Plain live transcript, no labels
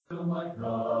And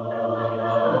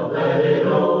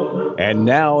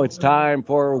now it's time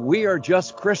for We Are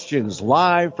Just Christians,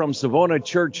 live from Savona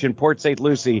Church in Port St.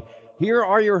 Lucie. Here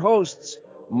are your hosts,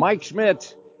 Mike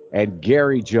Schmidt and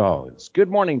Gary Jones. Good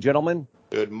morning, gentlemen.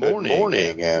 Good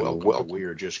morning, and welcome to We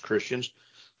Are Just Christians.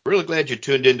 Really glad you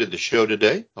tuned into the show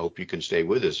today. I hope you can stay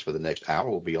with us for the next hour.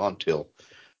 We'll be on till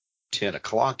 10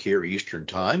 o'clock here Eastern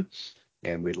Time,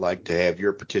 and we'd like to have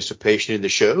your participation in the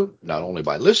show, not only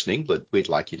by listening, but we'd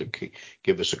like you to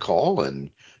give us a call and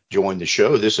join the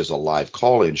show. This is a live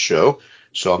call-in show,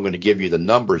 so I'm going to give you the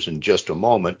numbers in just a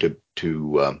moment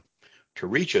to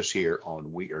reach us here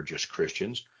on We Are Just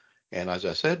Christians. And as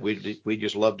I said, we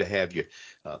just love to have you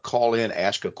call in,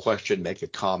 ask a question, make a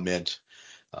comment,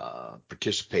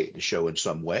 participate in the show in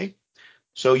some way.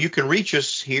 So you can reach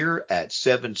us here at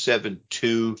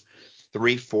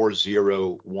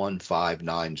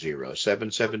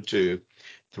 772-340-1590.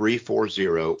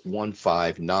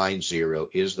 772-340-1590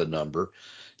 is the number,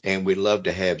 and we'd love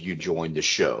to have you join the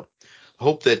show.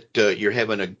 Hope that you're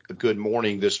having a good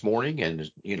morning this morning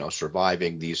and,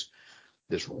 surviving this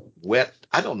wet.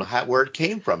 I don't know where it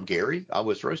came from, Gary. I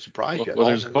was very surprised. Well,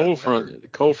 there's a cold front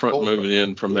moving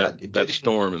in from that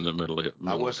storm in the middle of it.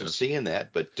 I wasn't seeing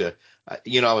that, but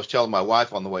I was telling my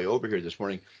wife on the way over here this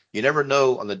morning, you never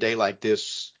know on a day like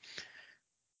this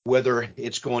whether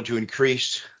it's going to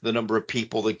increase the number of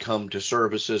people that come to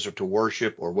services or to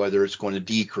worship, or whether it's going to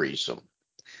decrease them.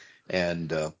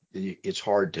 And it's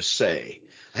hard to say.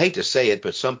 I hate to say it,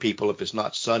 but some people, if it's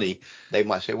not sunny, they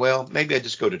might say, well, maybe I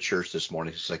just go to church this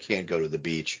morning since I can't go to the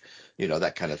beach,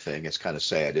 that kind of thing. It's kind of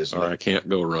sad, isn't it? Or I can't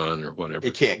go run or whatever.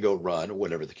 It can't go run or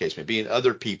whatever the case may be. And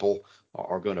other people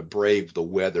are going to brave the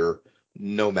weather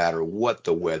no matter what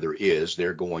the weather is.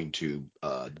 They're going to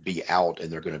be out and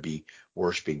they're going to be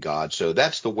worshiping God. So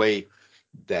that's the way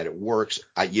that it works.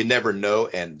 You never know.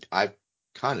 And I've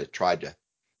kind of tried to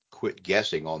quit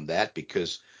guessing on that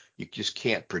because you just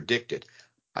can't predict it.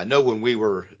 I know when we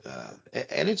were,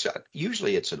 and it's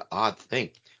usually it's an odd thing.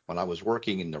 When I was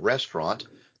working in the restaurant,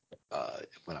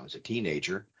 when I was a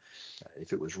teenager,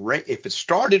 if it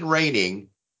started raining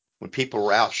when people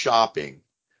were out shopping,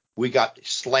 we got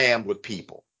slammed with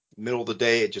people. Middle of the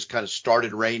day, it just kind of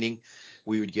started raining.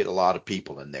 We would get a lot of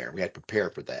people in there. We had to prepare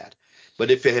for that.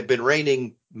 But if it had been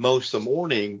raining most of the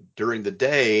morning during the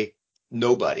day,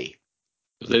 nobody.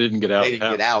 They didn't get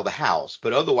out of the house.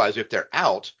 But otherwise, if they're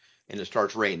out and it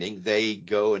starts raining, they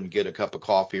go and get a cup of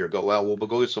coffee or go, well, we'll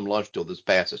go get some lunch till this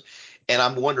passes. And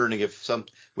I'm wondering if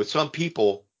with some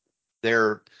people,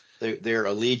 their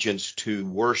allegiance to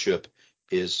worship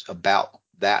is about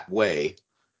that way,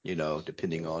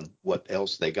 depending on what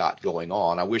else they got going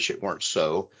on. I wish it weren't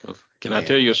so. Can I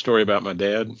tell you a story about my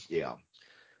dad? Yeah.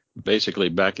 Basically,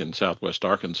 back in southwest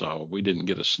Arkansas, we didn't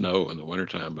get a snow in the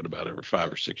wintertime, but about every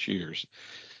 5 or 6 years.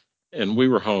 And we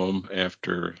were home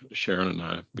after Sharon and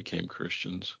I became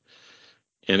Christians.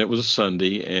 And it was a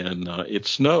Sunday, and it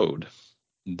snowed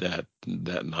that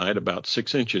night, about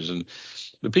 6 inches. And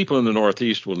the people in the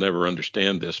Northeast will never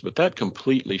understand this, but that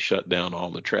completely shut down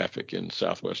all the traffic in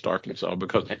southwest Arkansas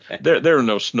because there are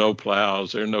no snow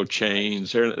plows, there are no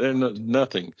chains, there are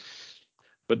nothing.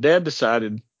 But Dad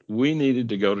decided we needed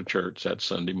to go to church that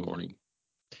Sunday morning.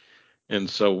 And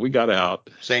so we got out.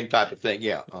 Same type of thing,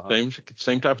 yeah. Uh-huh.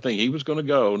 Same type of thing. He was going to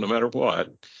go no matter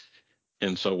what.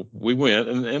 And so we went,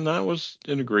 and I was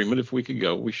in agreement. If we could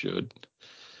go, we should.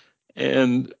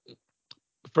 And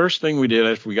first thing we did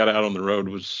after we got out on the road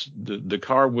was the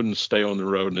car wouldn't stay on the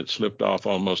road, and it slipped off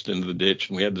almost into the ditch,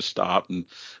 and we had to stop, and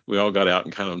we all got out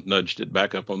and kind of nudged it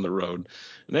back up on the road.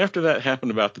 And after that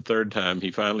happened about the third time,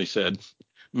 he finally said,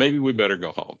 maybe we better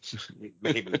go home.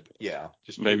 Maybe, yeah.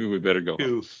 Maybe we better go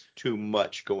home. Too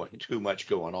much going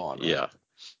on. Right? Yeah.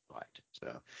 Right.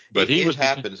 So, but it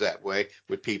happens that way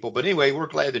with people. But anyway, we're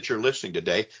glad that you're listening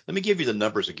today. Let me give you the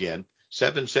numbers again.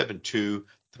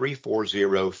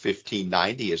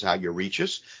 772-340-1590 is how you reach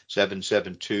us.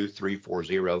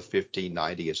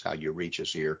 772-340-1590 is how you reach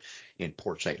us here in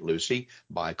Port St. Lucie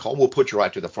by call. We'll put you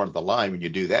right to the front of the line when you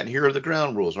do that. And here are the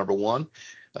ground rules. Number one,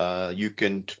 you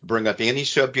can bring up any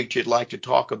subject you'd like to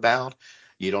talk about.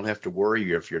 You don't have to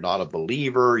worry if you're not a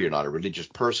believer, you're not a religious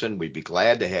person. We'd be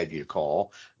glad to have you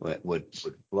call. Would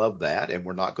love that. And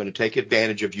we're not going to take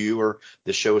advantage of you, or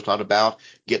this show is not about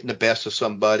getting the best of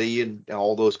somebody and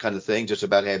all those kind of things. It's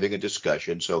about having a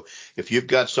discussion. So if you've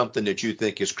got something that you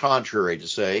think is contrary to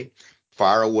say,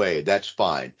 fire away. That's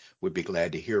fine. We'd be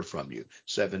glad to hear from you.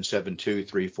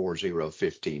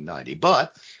 772-340-1590.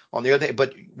 But on the other hand,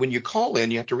 but when you call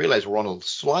in, you have to realize we're on a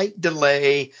slight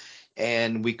delay,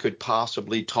 and we could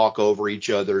possibly talk over each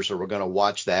other. So we're going to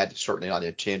watch that. It's certainly not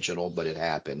intentional, but it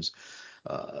happens.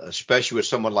 especially with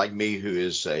someone like me who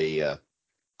is a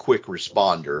quick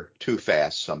responder, too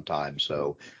fast sometimes.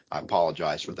 So I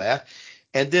apologize for that.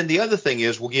 And then the other thing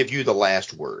is we'll give you the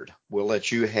last word. We'll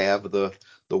let you have the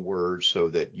word so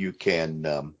that you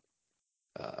can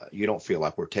you don't feel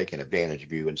like we're taking advantage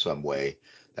of you in some way,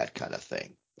 that kind of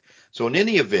thing. So in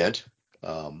any event,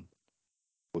 we'll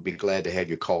be glad to have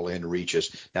you call in and reach us.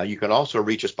 Now you can also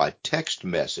reach us by text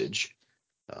message,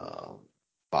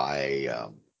 by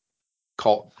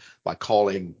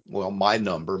calling, well, my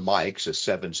number, Mike's, is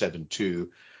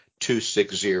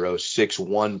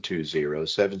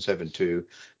 772-260-6120,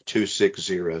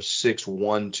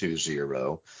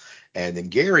 772-260-6120. And then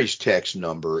Gary's text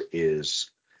number is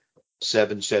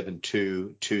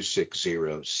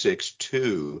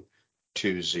 772-260-6220.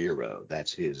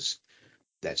 That's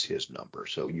his number.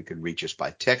 So you can reach us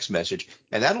by text message,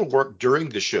 and that'll work during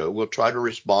the show. We'll try to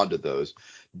respond to those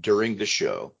during the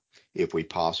show if we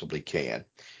possibly can.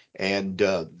 And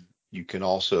you can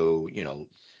also, can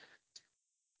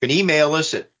email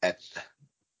us at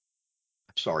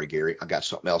sorry, Gary, I got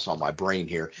something else on my brain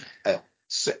here.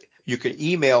 You can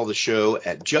email the show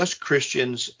at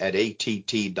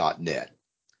justchristians@att.net.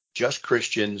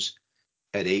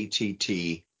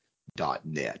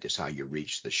 justchristians@att.net is how you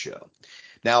reach the show.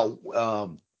 Now,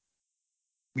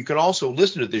 you can also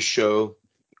listen to this show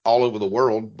all over the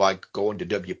world by going to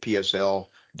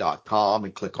WPSL.com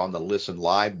and click on the Listen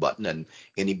Live button, and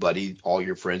anybody, all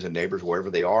your friends and neighbors, wherever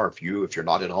they are, if you're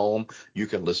not at home, you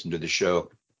can listen to the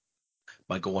show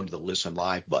by going to the Listen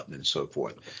Live button and so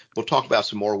forth. We'll talk about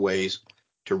some more ways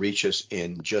to reach us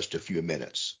in just a few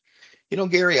minutes.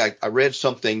 Gary, I read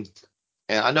something,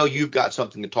 and I know you've got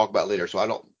something to talk about later,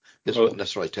 so this won't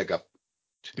necessarily take up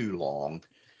too long.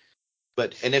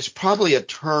 And it's probably a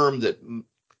term that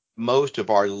most of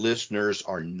our listeners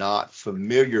are not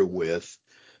familiar with,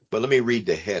 but let me read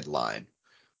the headline.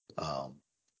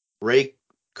 Ray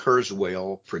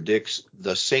Kurzweil predicts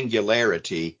the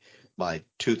singularity by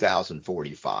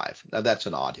 2045. Now, that's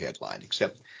an odd headline,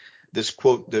 except this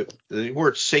quote, the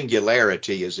word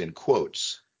singularity is in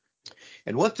quotes.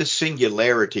 And what the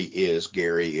singularity is,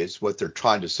 Gary, is what they're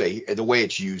trying to say, the way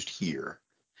it's used here.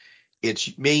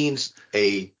 It means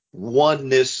a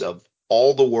oneness of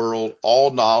all the world,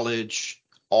 all knowledge,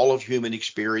 all of human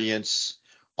experience,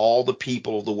 all the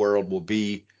people of the world will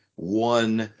be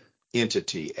one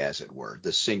entity, as it were,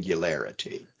 the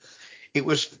singularity. It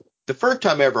was the first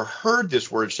time I ever heard this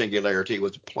word singularity. It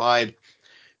was applied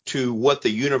to what the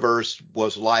universe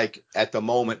was like at the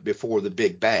moment before the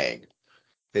Big Bang.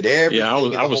 That everything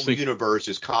in the whole universe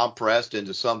is compressed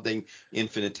into something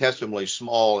infinitesimally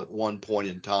small at one point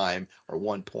in time, or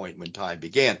one point when time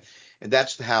began. And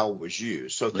that's how it was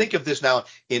used. So think of this now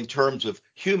in terms of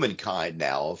humankind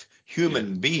now, of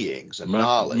human beings and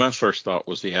knowledge. My first thought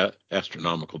was the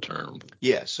astronomical term.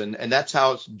 Yes, and that's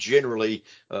how it's generally,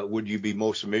 would you be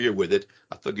most familiar with it?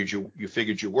 I figured you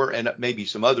figured you were, and maybe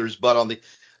some others. But on the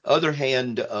other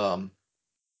hand, a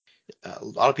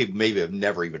lot of people maybe have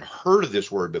never even heard of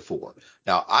this word before.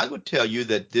 Now, I would tell you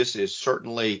that this is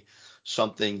certainly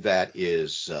something that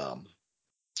is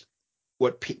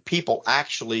what people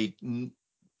actually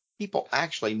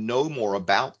know more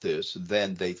about this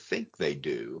than they think they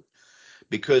do,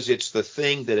 because it's the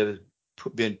thing that has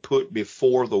been put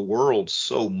before the world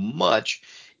so much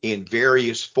in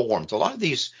various forms. A lot of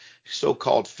these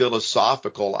so-called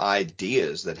philosophical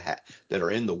ideas that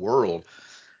are in the world,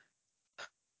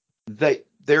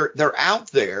 they're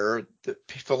out there. The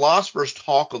philosophers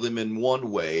talk of them in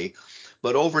one way,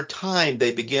 but over time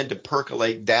they begin to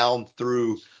percolate down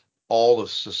through all of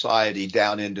society,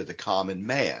 down into the common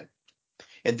man.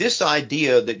 And this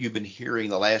idea that you've been hearing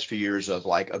the last few years of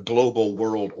like a global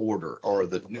world order, or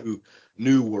the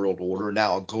new world order,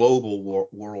 now a global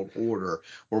world order,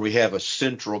 where we have a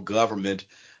central government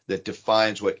that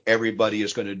defines what everybody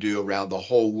is going to do around the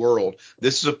whole world.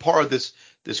 This is a part of this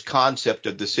concept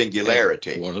of the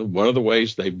singularity. One of the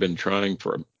ways they've been trying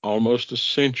for almost a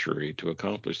century to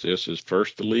accomplish this is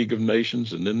first the League of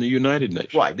Nations and then the United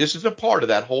Nations. Right. This is a part of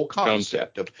that whole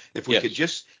concept of if we could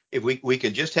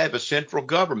just have a central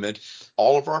government,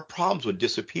 all of our problems would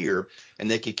disappear,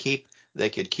 and they could keep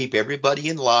everybody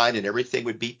in line, and everything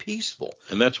would be peaceful.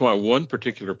 And that's why one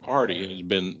particular party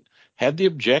had the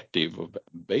objective of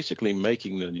basically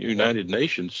making the United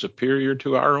Nations superior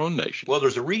to our own nation. Well,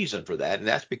 there's a reason for that, and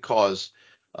that's because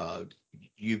when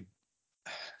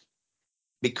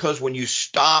you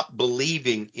stop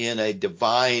believing in a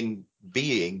divine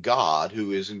being, God,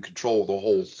 who is in control of the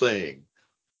whole thing,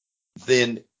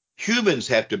 then Humans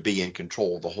have to be in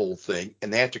control of the whole thing,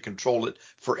 and they have to control it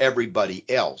for everybody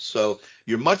else. So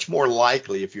you're much more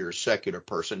likely, if you're a secular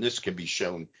person, this can be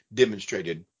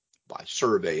demonstrated by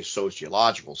surveys,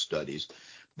 sociological studies,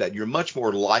 that you're much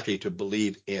more likely to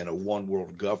believe in a one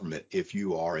world government if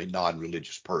you are a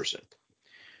non-religious person,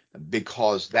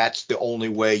 because that's the only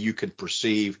way you can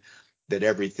perceive that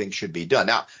everything should be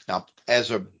done. Now,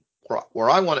 where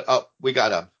I want to, we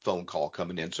got a phone call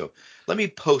coming in, so let me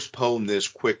postpone this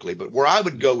quickly. But where I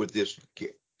would go with this,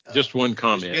 just one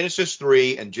comment. Genesis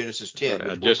 3 and Genesis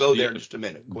 10. We'll go there in just a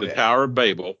minute. Go ahead. Tower of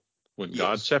Babel, when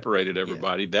God Yes. separated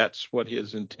everybody, that's what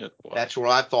his intent was. That's what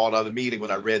I thought of immediately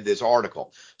when I read this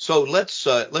article. So let's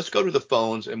go to the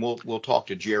phones, and we'll talk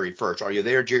to Jerry first. Are you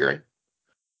there, Jerry?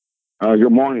 Good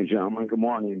morning, gentlemen. Good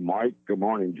morning, Mike. Good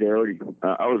morning, Jerry.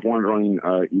 I was wondering,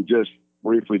 you just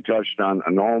briefly touched on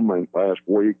annulment last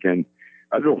week, and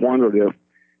I just wondered if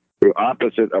the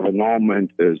opposite of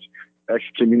annulment is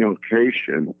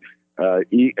excommunication,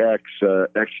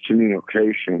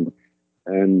 excommunication.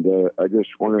 And I just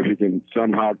wonder if you can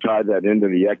somehow tie that into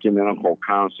the ecumenical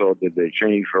council. Did they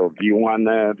change their view on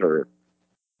that? Or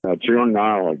to your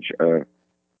knowledge,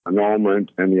 annulment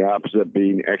and the opposite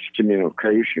being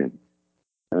excommunication.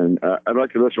 And I'd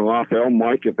like to listen to Raphael,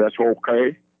 Mike, if that's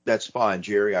okay. That's fine,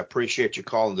 Jerry. I appreciate you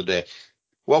calling today.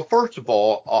 Well, first of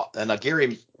all,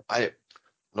 Gary, I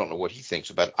don't know what he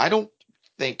thinks about it. I don't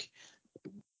think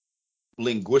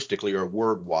linguistically or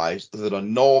word-wise that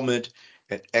annulment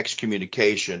and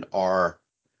excommunication are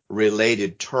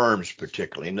related terms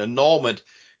particularly. And annulment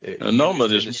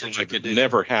is more like it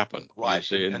never happened. Right.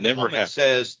 It never happened.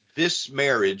 Says this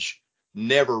marriage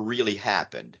never really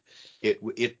happened.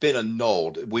 It's been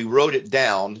annulled. We wrote it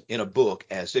down in a book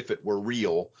as if it were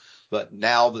real, but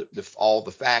now that all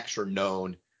the facts are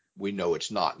known, we know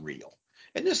it's not real.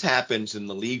 And this happens in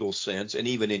the legal sense and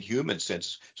even in human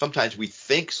sense. Sometimes we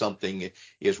think something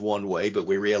is one way, but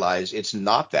we realize it's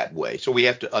not that way. So we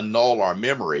have to annul our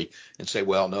memory and say,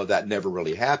 well, no, that never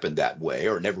really happened that way,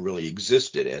 or never really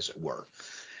existed, as it were.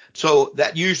 So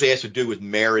that usually has to do with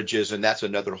marriages, and that's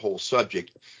another whole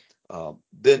subject.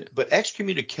 But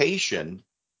excommunication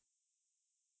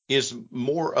is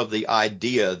more of the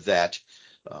idea that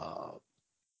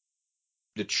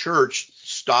the church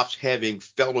stops having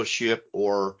fellowship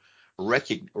or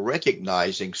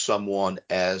recognizing someone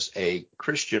as a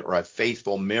Christian or a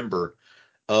faithful member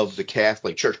of the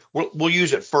Catholic Church. We'll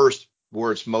use it first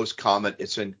where it's most common.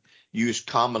 It's used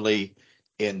commonly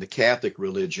in the Catholic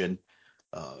religion,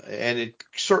 and it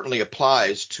certainly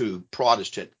applies to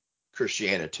Protestant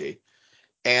Christianity.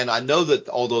 And I know that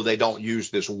although they don't use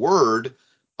this word,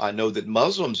 I know that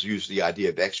Muslims use the idea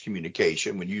of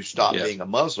excommunication. When you stop being a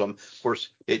Muslim, of course,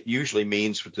 it usually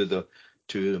means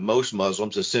to most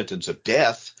Muslims a sentence of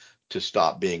death to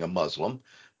stop being a Muslim,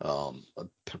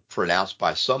 pronounced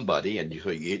by somebody, and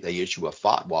they issue a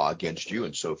fatwa against you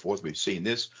and so forth. We've seen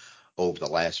this over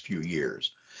the last few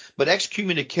years. But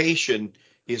excommunication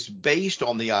is based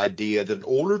on the idea that in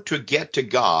order to get to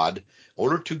God, in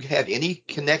order to have any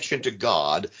connection to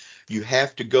God, you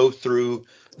have to go through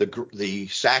the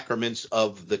sacraments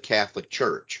of the Catholic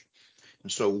Church.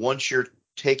 And so once you're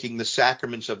taking the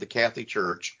sacraments of the Catholic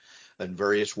Church in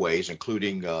various ways,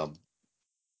 including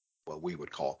what we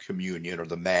would call communion or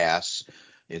the Mass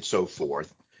and so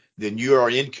forth, then you are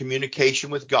in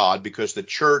communication with God, because the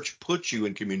church puts you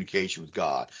in communication with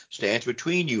God, stands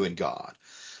between you and God.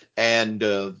 And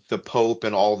the Pope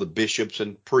and all the bishops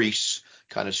and priests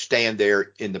kind of stand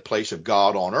there in the place of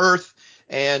God on earth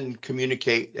and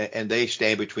communicate, and they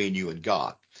stand between you and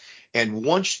God. And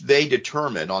once they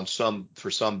determine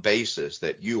for some basis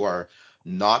that you are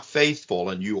not faithful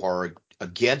and you are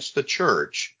against the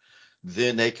church,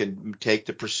 then they can take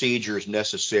the procedures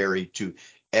necessary to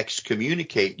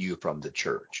excommunicate you from the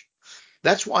church.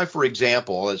 That's why, for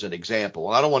example, as an example,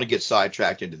 and I don't want to get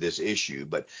sidetracked into this issue,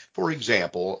 but for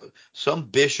example, some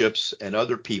bishops and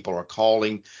other people are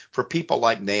calling for people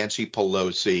like Nancy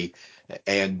Pelosi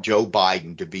and Joe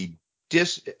Biden to be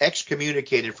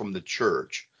excommunicated from the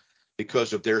church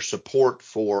because of their support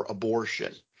for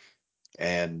abortion.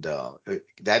 And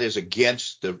that is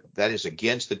against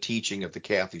the teaching of the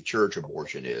Catholic Church,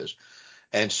 abortion is.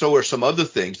 And so are some other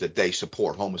things that they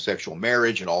support, homosexual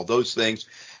marriage and all those things.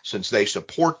 Since they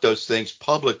support those things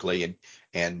publicly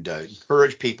and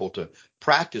encourage people to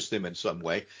practice them in some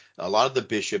way, a lot of the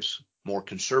bishops, more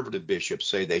conservative bishops,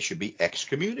 say they should be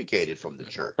excommunicated from the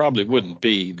church. Probably wouldn't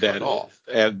be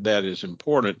that is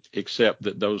important, except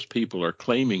that those people are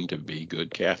claiming to be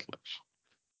good Catholics.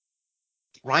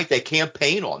 Right, they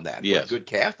campaign on that. Yes. What good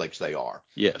Catholics they are.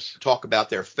 Yes. Talk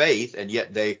about their faith, and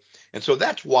yet and so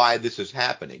that's why this is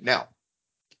happening. Now,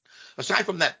 aside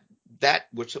from that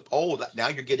which now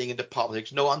you're getting into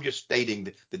politics. No, I'm just stating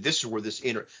that this is where this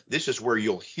is where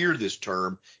you'll hear this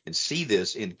term and see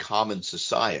this in common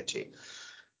society.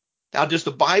 Now, does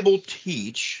the Bible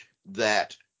teach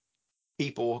that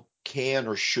people can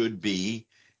or should be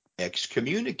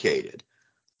excommunicated?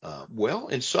 Well,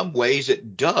 in some ways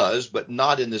it does, but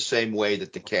not in the same way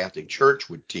that the Catholic Church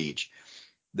would teach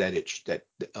that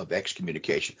of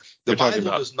excommunication. The You're talking Bible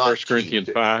about does not 1 Corinthians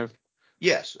teach. 5?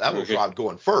 Yes, that was Okay. where I'm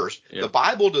going first. Yeah. The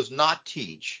Bible does not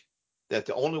teach that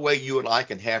the only way you and I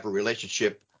can have a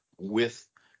relationship with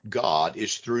God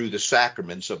is through the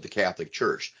sacraments of the Catholic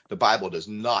Church. The Bible does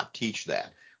not teach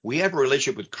that. We have a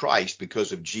relationship with Christ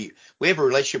because of we have a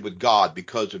relationship with God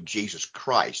because of Jesus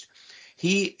Christ.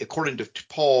 He, according to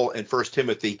Paul in 1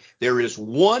 Timothy, there is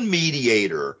one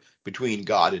mediator between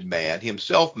God and man,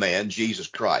 himself man, Jesus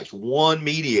Christ, one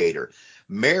mediator.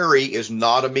 Mary is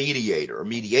not a mediator, a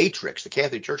mediatrix. The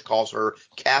Catholic Church calls her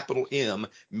capital M,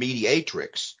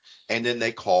 mediatrix, and then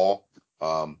they call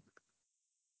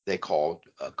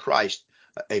Christ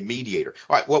a mediator.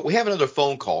 All right. Well, we have another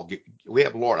phone call. We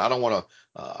have Laura. I don't want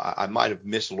to. I might have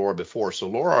missed Laura before. So,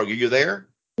 Laura, are you there?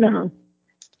 No.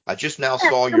 I just now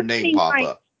saw your name pop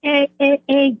up.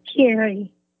 Hey,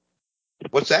 Carrie.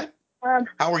 What's that?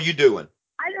 How are you doing?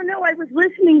 I don't know. I was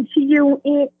listening to you,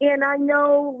 and I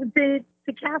know that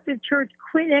the Catholic Church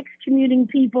quit excommunicating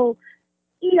people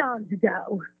eons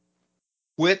ago.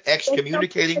 Quit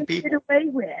excommunicating people? Get away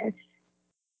with.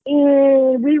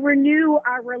 And we renew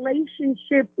our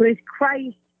relationship with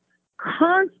Christ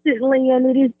constantly,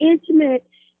 and it is intimate,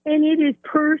 and it is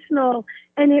personal,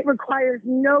 and it requires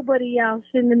nobody else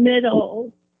in the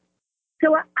middle.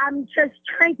 So I'm just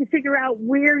trying to figure out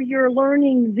where you're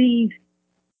learning these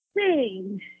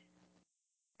things.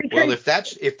 Because well,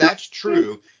 if that's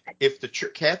true, if the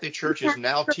Catholic Church is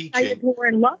now teaching, more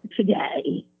in love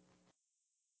today.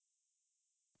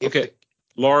 Okay,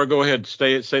 Laura, go ahead.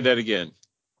 Say that again.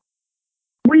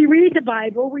 We read the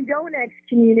Bible. We don't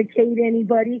excommunicate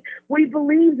anybody. We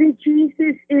believe that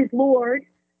Jesus is Lord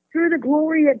through the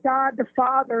glory of God the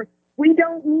Father. We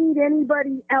don't need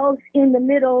anybody else in the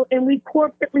middle, and we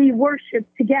corporately worship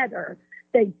together.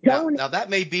 They don't. Now that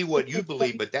may be what you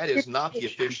believe, but that is not the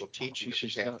official teaching of the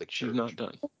Catholic Church. She's not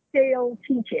done. Stale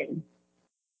teaching.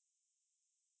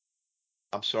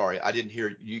 I'm sorry, I didn't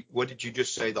hear you. What did you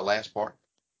just say? The last part?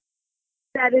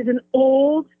 That is an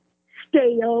old,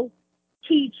 stale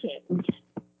teaching.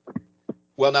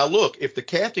 Well, now look, if the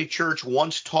Catholic Church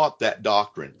once taught that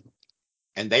doctrine,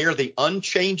 and they are the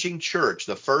unchanging church,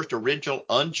 the first original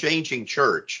unchanging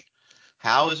church,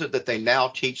 how is it that they now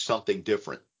teach something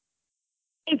different?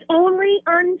 It's only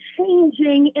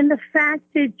unchanging in the fact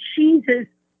that Jesus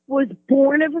was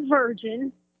born of a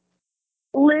virgin,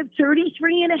 lived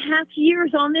 33 and a half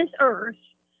years on this earth,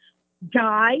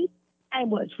 died,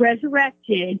 and was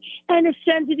resurrected, and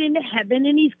ascended into heaven,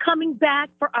 and he's coming back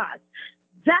for us.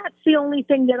 That's the only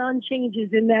thing that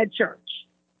unchanges in that church.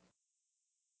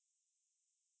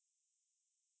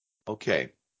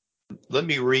 Okay, let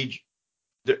me read.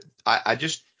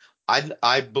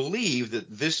 I believe that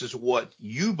this is what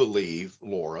you believe,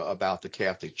 Laura, about the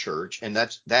Catholic Church, and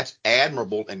that's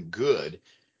admirable and good,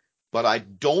 but I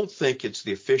don't think it's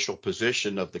the official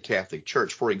position of the Catholic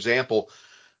Church. For example,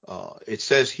 it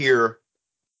says here,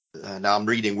 now I'm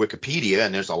reading Wikipedia,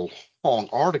 and there's a long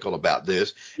article about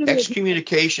this.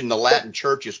 Excommunication in the Latin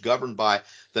Church is governed by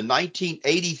the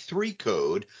 1983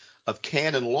 Code of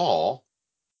Canon Law,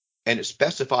 and it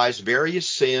specifies various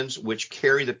sins which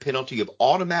carry the penalty of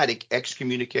automatic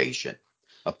excommunication: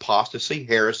 apostasy,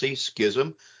 heresy,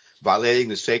 schism, violating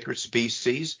the sacred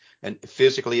species, and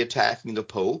physically attacking the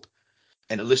Pope,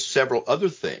 and it lists several other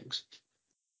things.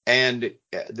 And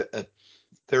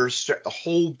there's a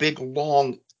whole big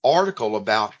long article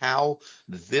about how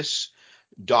this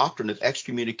doctrine of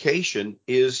excommunication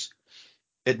is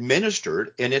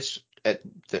administered, and it's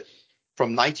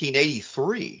from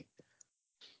 1983.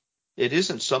 It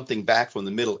isn't something back from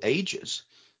the Middle Ages.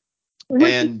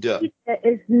 And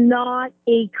is not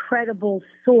a credible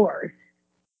source.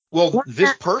 Well,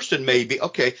 this person may be.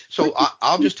 Okay, so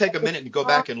I'll just take a minute and go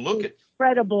back and look at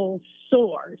credible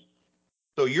source.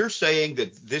 So you're saying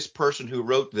that this person who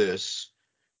wrote this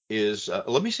is,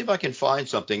 let me see if I can find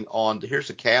something here's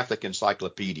the Catholic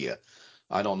Encyclopedia.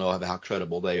 I don't know how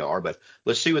credible they are, but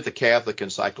let's see what the Catholic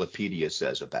Encyclopedia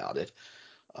says about it.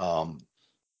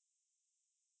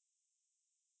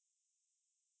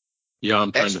 Yeah,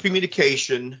 I'm trying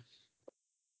excommunication,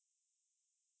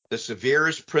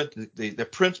 the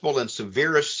principal and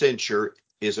severest censure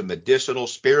is a medicinal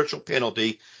spiritual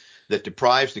penalty that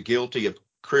deprives the guilty of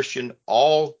Christian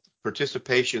all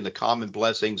participation in the common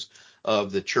blessings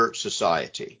of the church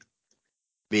society.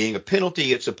 Being a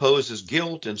penalty, it supposes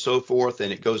guilt and so forth,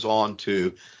 and it goes on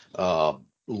to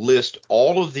list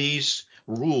all of these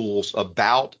rules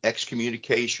about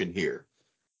excommunication here.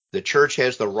 The church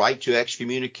has the right to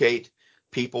excommunicate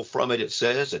people from it, it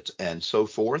says, and so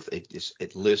forth.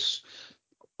 It lists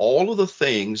all of the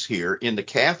things here in the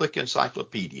Catholic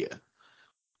Encyclopedia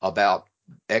about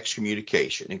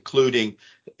excommunication, including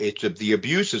the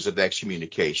abuses of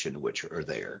excommunication, which are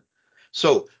there.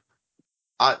 So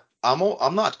I'm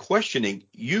not questioning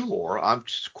you, Laura. I'm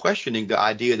just questioning the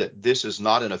idea that this is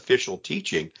not an official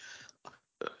teaching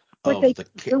of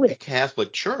the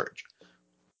Catholic Church.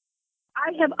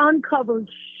 I have uncovered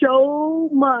so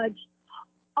much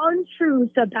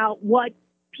untruth about what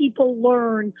people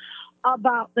learn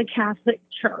about the Catholic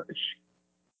Church.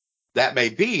 That may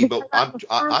be, but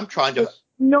I'm trying to.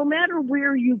 No matter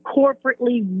where you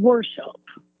corporately worship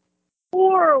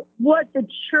or what the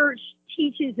church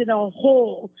teaches in a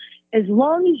whole, as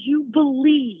long as you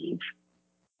believe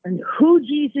in who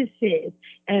Jesus is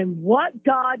and what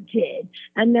God did,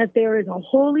 and that there is a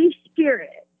Holy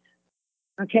Spirit,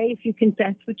 okay, if you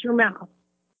confess with your mouth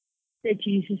that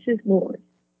Jesus is Lord.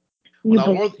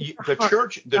 Well, now, the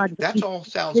church, that all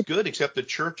sounds good, except the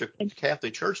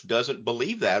Catholic Church doesn't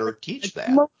believe that or teach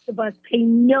that. Most of us pay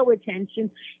no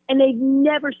attention, and they've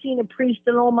never seen a priest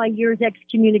in all my years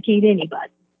excommunicate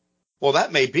anybody. Well,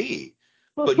 that may be,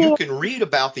 but you can read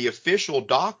about the official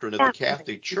doctrine of the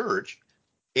Catholic Church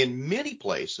in many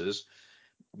places,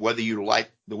 whether you like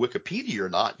the Wikipedia or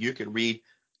not. You can read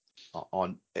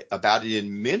about it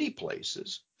in many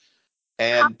places,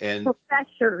 and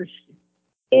professors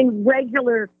in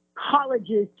regular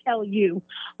colleges tell you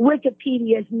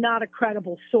Wikipedia is not a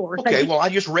credible source. Okay, well, I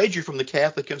just read you from the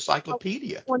Catholic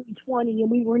Encyclopedia. 2020,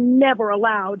 and we were never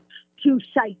allowed to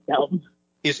cite them.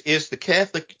 Is the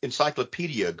Catholic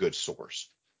Encyclopedia a good source?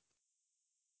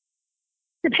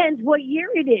 Depends what year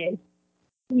it is.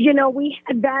 You know, we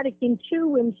had Vatican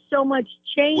II and so much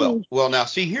changed. Well, now,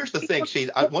 see, here's the thing. See,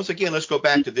 once again, let's go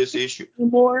back to this issue.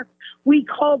 We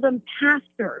call them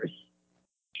pastors.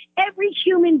 Every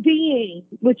human being,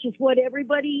 which is what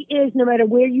everybody is, no matter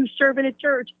where you serve in a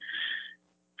church,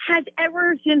 has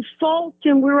errors and faults,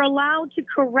 and we're allowed to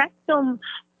correct them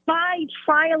by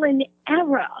trial and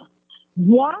error.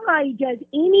 Why does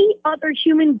any other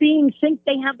human being think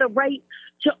they have the right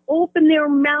to open their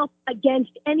mouth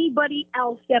against anybody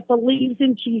else that believes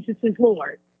in Jesus as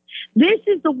Lord? This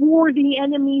is the war the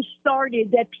enemy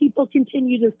started that people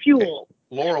continue to fuel. Okay.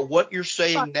 Laura, what you're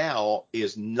saying now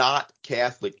is not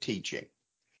Catholic teaching.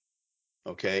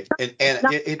 Okay? And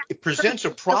it presents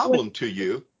a problem to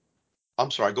you. I'm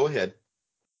sorry, go ahead.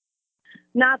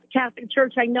 Not the Catholic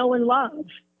Church I know and love.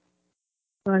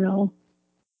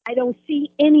 I don't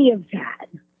see any of that.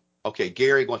 Okay,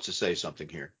 Gary wants to say something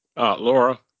here.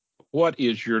 Laura, what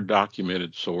is your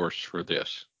documented source for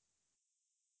It's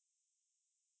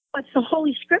the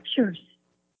Holy Scriptures.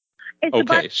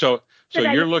 Okay, so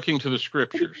you're looking to the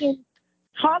Scriptures.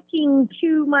 Talking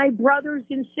to my brothers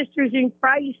and sisters in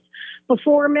Christ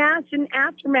before Mass and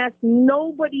after Mass,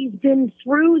 nobody's been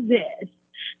through this.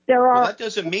 Well, that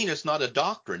doesn't mean it's not a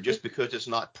doctrine just because it's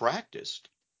not practiced,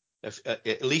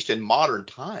 at least in modern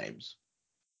times.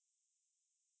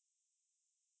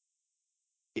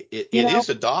 It is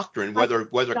a doctrine,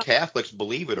 whether Catholics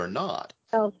believe it or not.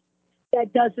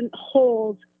 That doesn't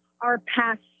hold our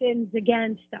past sins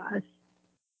against us.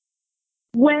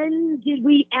 When did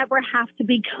we ever have to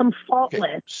become faultless?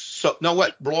 Okay. So, no,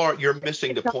 what, Laura, you're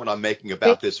missing the point I'm making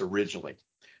about this originally.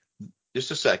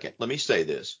 Just a second. Let me say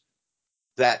this,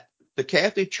 that the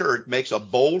Catholic Church makes a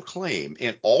bold claim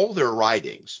in all their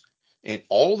writings and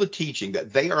all the teaching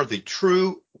that they are the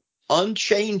true,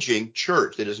 unchanging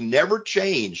church that has never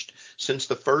changed since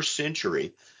the first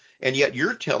century. And yet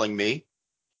you're telling me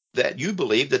that you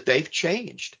believe that they've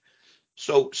changed.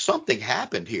 So something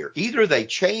happened here. Either they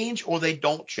change or they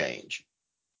don't change.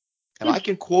 And I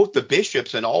can quote the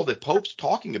bishops and all the popes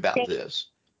talking about this.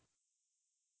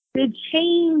 The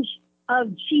change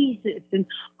of Jesus and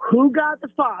who God the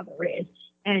Father is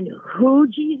and who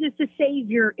Jesus the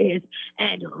Savior is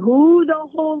and who the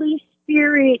Holy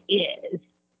Spirit is.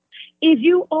 If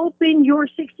you open your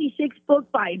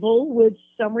 66-book Bible, which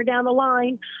somewhere down the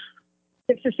line,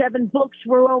 6 or 7 books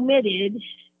were omitted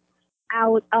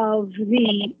out of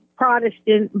the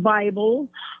Protestant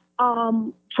Bible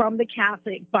from the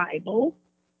Catholic Bible.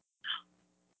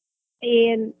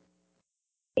 And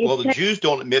the Jews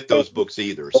don't admit those books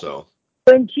either. So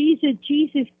when Jesus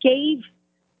gave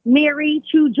Mary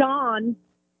to John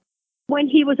when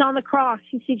he was on the cross,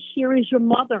 he said, "Here is your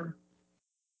mother."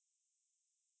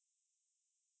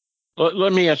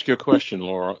 Let me ask you a question,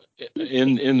 Laura.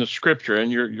 In the scripture,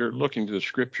 and you're looking to the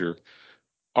scripture,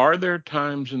 are there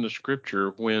times in the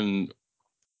scripture when,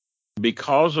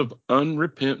 because of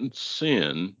unrepentant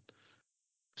sin,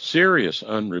 serious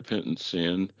unrepentant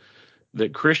sin,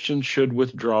 that Christians should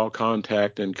withdraw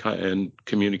contact and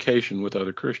communication with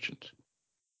other Christians?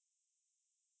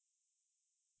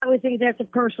 I would think that's a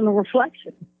personal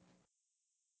reflection.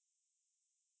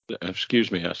 Excuse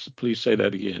me, please say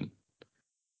that again.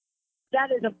 That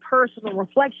is a personal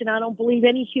reflection. I don't believe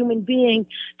any human being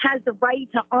has the right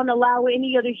to unallow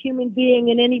any other human being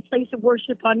in any place of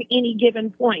worship on any given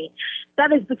point.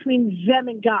 That is between them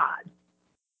and God.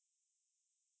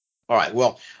 All right.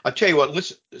 Well, I'll tell you what,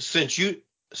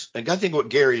 and I think what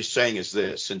Gary is saying is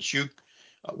this,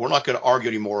 we're not going to argue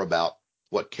anymore about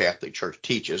what Catholic Church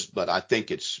teaches, but I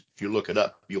think if you look it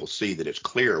up, you'll see that it's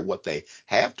clear what they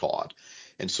have taught.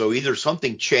 And so either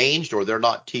something changed or they're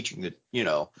not teaching that,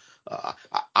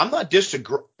 I'm not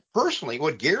disagreeing. Personally,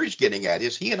 what Gary's getting at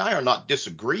is he and I are not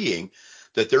disagreeing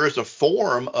that there is a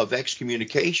form of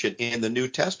excommunication in the New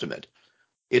Testament.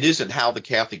 It isn't how the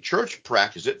Catholic Church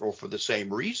practices it, or for the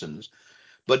same reasons.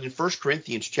 But in 1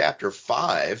 Corinthians chapter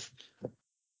 5,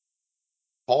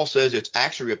 Paul says it's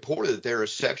actually reported that there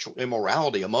is sexual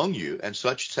immorality among you, and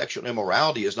such sexual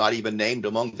immorality is not even named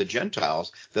among the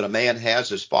Gentiles, that a man has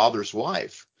his father's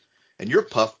wife. And you're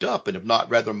puffed up and have not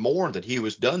rather mourned that he who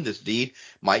has done this deed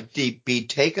might be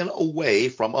taken away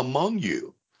from among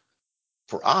you.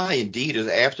 For I, indeed, as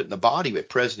absent in the body, but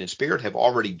present in spirit, have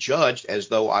already judged, as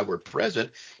though I were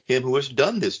present, him who has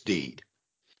done this deed.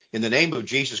 In the name of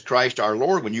Jesus Christ our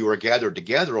Lord, when you are gathered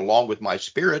together along with my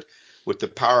spirit, with the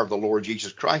power of the Lord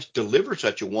Jesus Christ, deliver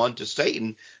such a one to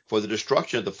Satan for the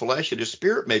destruction of the flesh, that his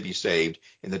spirit may be saved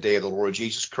in the day of the Lord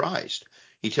Jesus Christ.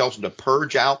 He tells him to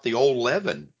purge out the old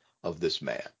leaven of this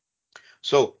man.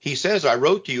 So he says, I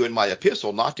wrote to you in my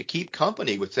epistle not to keep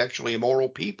company with sexually immoral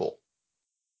people.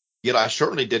 Yet I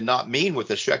certainly did not mean with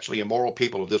the sexually immoral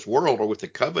people of this world, or with the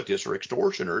covetous or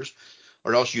extortioners,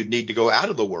 or else you'd need to go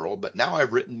out of the world. But now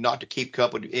I've written not to keep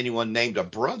company with anyone named a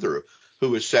brother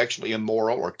who is sexually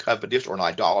immoral or covetous or an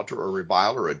idolater or a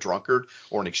reviler or a drunkard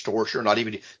or an extortioner, not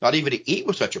even to eat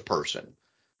with such a person.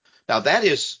 Now that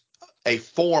is a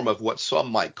form of what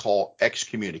some might call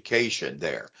excommunication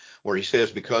there, where he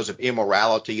says because of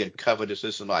immorality and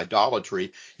covetousness and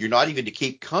idolatry, you're not even to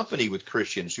keep company with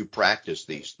Christians who practice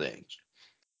these things.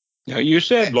 Now, you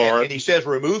said, Laura, and he says,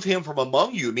 remove him from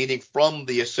among you, meaning from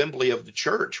the assembly of the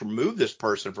church. Remove this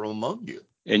person from among you.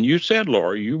 and you said,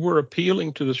 Laura, you were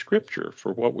appealing to the scripture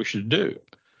for what we should do.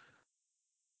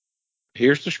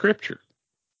 Here's the scripture.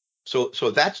 So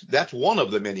that's one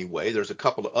of them anyway. There's a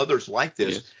couple of others like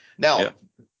this. Yes. Now, Yeah.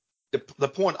 the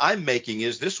point I'm making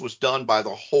is this was done by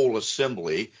the whole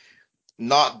assembly,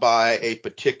 not by a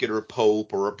particular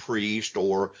pope or a priest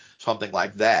or something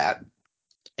like that.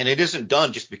 And it isn't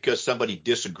done just because somebody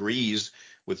disagrees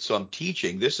with some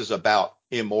teaching. This is about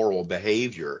immoral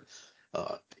behavior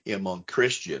among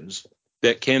Christians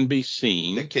That can be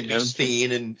seen.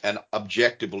 And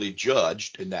objectively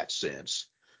judged in that sense.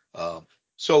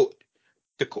 So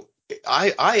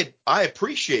I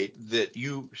appreciate that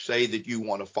you say that you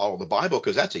want to follow the Bible,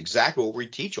 because that's exactly what we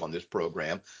teach on this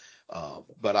program.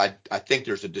 But I think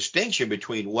there's a distinction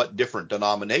between what different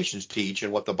denominations teach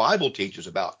and what the Bible teaches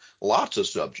about lots of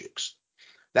subjects.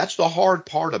 That's the hard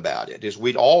part about it, is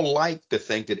we'd all like to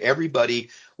think that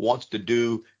everybody wants to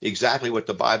do exactly what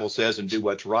the Bible says and do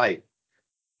what's right,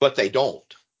 but they don't.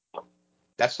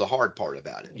 That's the hard part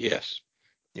about it. Yes.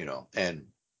 And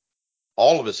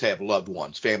all of us have loved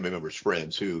ones, family members,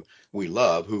 friends who we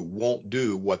love, who won't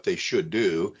do what they should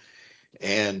do.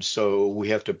 And so we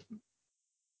have to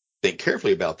think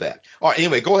carefully about that. All right.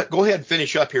 Anyway, go ahead and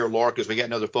finish up here, Laura, because we got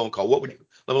another phone call. Let me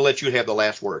let you have the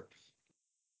last word.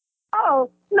 Oh,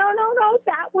 no.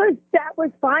 That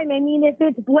was fine. I mean, if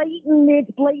it's blatant,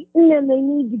 and they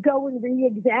need to go and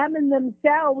re-examine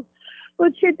themselves.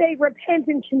 But should they repent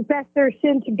and confess their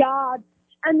sin to God,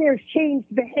 and there's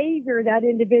changed behavior, that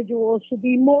individual should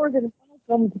be more than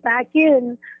welcomed back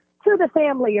in to the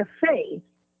family of faith.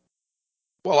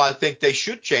 Well, I think they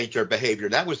should change their behavior.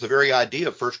 That was the very idea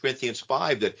of 1 Corinthians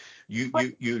 5, that you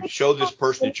show this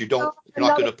person that you're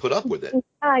not going to put up with it.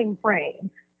 Time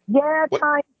frame. Yeah,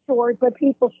 time short, but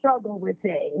people struggle with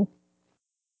things.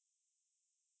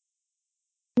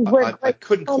 I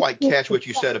couldn't quite catch what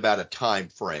you said about a time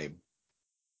frame.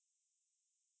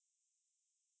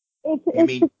 It's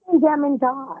condemning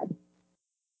God.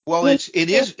 Well, You it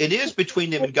is between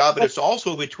them and God, but it's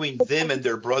also between them and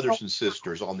their brothers and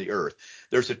sisters on the earth.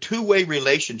 There's a two-way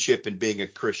relationship in being a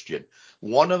Christian.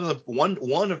 One of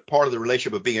part of the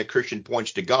relationship of being a Christian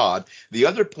points to God. The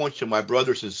other points to my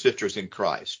brothers and sisters in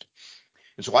Christ.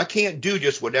 And so I can't do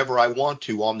just whatever I want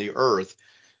to on the earth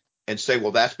and say,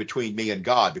 well, that's between me and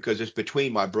God, because it's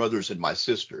between my brothers and my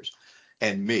sisters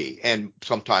and me, and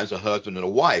sometimes a husband and a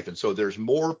wife. And so there's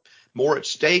more at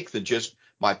stake than just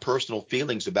my personal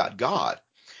feelings about God.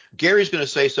 Gary's going to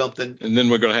say something, And then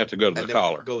we're going to have to go to the and then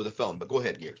caller. go to the phone. But go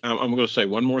ahead, Gary. I'm going to say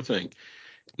one more thing.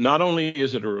 Not only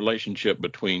is it a relationship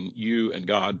between you and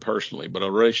God personally, but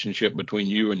a relationship between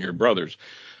you and your brothers.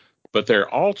 But there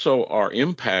also are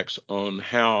impacts on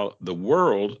how the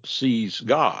world sees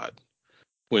God.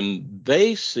 When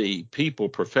they see people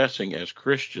professing as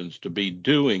Christians to be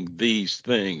doing these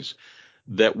things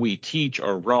that we teach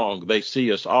are wrong, they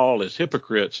see us all as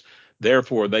hypocrites.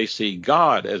 Therefore, they see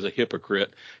God as a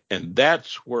hypocrite. And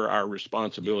that's where our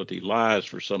responsibility lies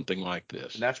for something like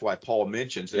this. And that's why Paul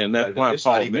mentions it. And that's why It's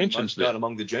Paul not even mentions done that.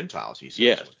 among the Gentiles, he says.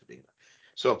 Yes.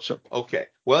 So, okay.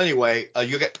 Well, anyway,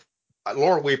 you get,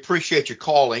 Laura, we appreciate you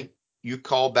calling. You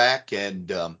call back, and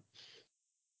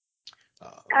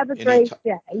have a great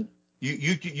day.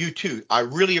 You too. I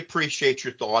really appreciate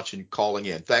your thoughts and calling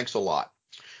in. Thanks a lot.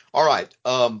 All right.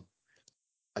 I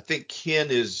think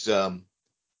Ken is.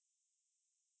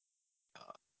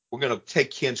 We're going to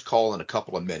take Ken's call in a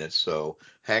couple of minutes, so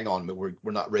hang on.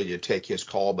 We're not ready to take his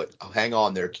call, but hang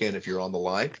on there, Ken, if you're on the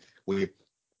line. We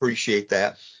appreciate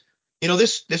that. You know,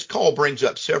 this call brings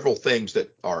up several things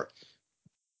that are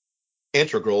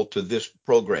integral to this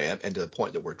program and to the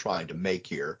point that we're trying to make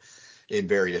here in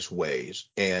various ways,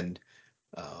 and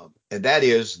that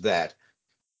is that.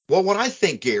 Well, what I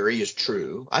think, Gary, is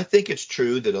true. I think it's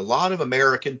true that a lot of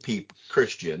American people,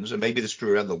 Christians, and maybe this is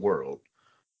true around the world,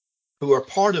 who are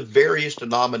part of various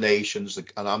denominations,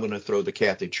 and I'm going to throw the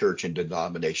Catholic Church in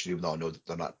denomination, even though I know that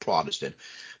they're not Protestant,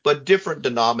 but different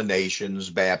denominations,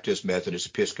 Baptist, Methodist,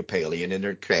 Episcopalian, and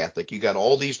they're Catholic. You got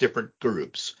all these different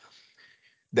groups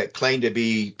that claim to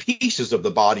be pieces of the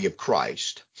body of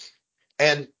Christ.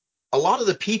 And a lot of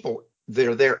the people that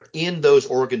are there in those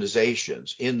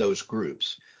organizations, in those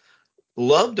groups,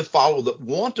 want to follow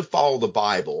the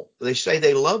Bible. They say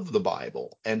they love the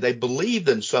Bible, and they believe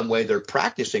in some way they're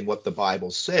practicing what the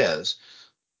Bible says.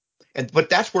 But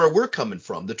that's where we're coming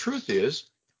from. The truth is,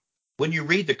 when you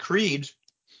read the creeds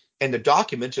and the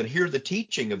documents and hear the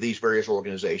teaching of these various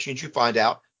organizations, you find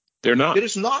out they're not. It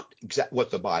is not exactly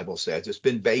what the Bible says. It's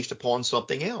been based upon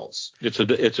something else. It's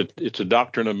a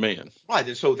doctrine of man. Right.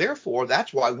 And so therefore,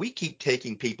 that's why we keep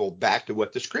taking people back to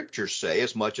what the scriptures say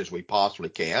as much as we possibly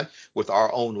can, with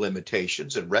our own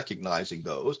limitations and recognizing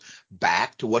those,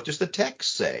 back to what does the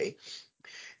text say.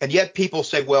 And yet people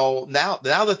say, well, now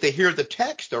that they hear the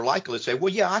text, they're likely to say,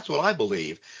 well, yeah, that's what I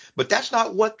believe. But that's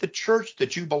not what the church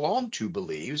that you belong to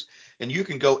believes. And you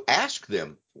can go ask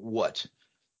them what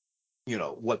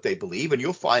they believe, and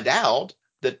you'll find out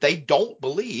that they don't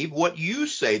believe what you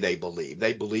say they believe.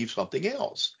 They believe something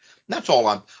else. And that's all.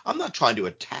 I'm not trying to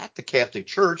attack the Catholic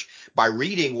Church by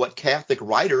reading what Catholic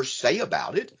writers say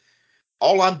about it.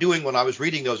 All I'm doing when I was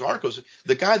reading those articles,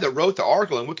 the guy that wrote the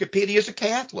article in Wikipedia is a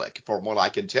Catholic, from what I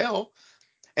can tell.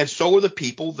 And so are the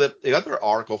people that the other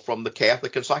article from the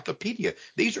Catholic Encyclopedia.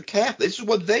 These are Catholic. This is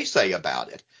what they say about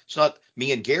it. It's not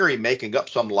me and Gary making up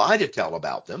some lie to tell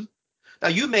about them. Now,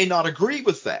 you may not agree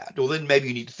with that. Well, then maybe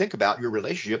you need to think about your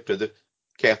relationship to the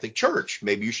Catholic Church.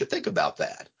 Maybe you should think about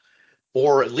that,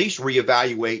 or at least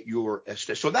reevaluate your.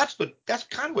 So that's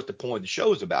kind of what the point of the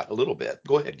show is about a little bit.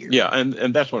 Go ahead, Gary. Yeah,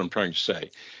 and that's what I'm trying to say.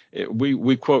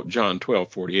 We quote John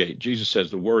 12:48. Jesus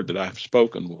says, "The word that I have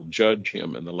spoken will judge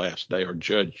him in the last day, or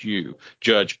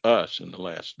judge us in the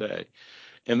last day."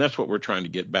 And that's what we're trying to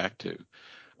get back to.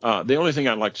 The only thing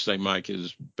I'd like to say, Mike,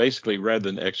 is basically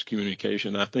rather than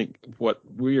excommunication, I think what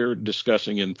we're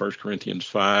discussing in 1 Corinthians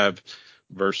 5,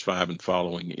 verse 5 and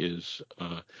following is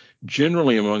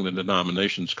generally among the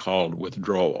denominations called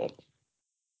withdrawal.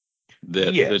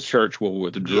 That Yes. the church will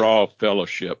withdraw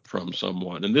fellowship from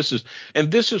someone. And this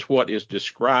is what is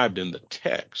described in the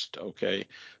text, okay,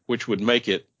 which would make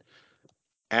it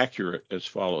accurate as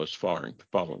following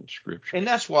scripture. And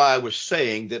that's why I was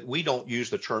saying that we don't use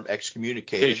the term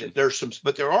excommunicated.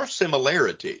 But there are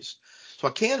similarities. So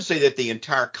I can say that the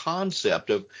entire concept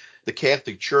of the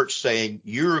Catholic Church saying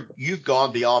you've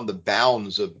gone beyond the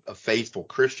bounds of a faithful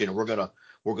Christian, and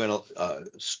we're gonna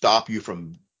stop you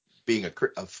from being a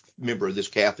member of this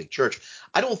Catholic Church.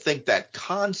 I don't think that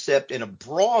concept in a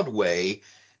broad way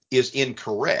is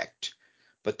incorrect.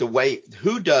 but the way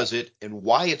who does it and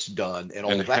why it's done and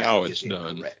all And that how is it's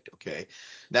done. incorrect. Okay.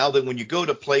 Now then, when you go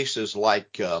to places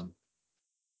like I'm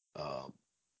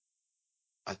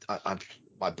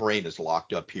my brain is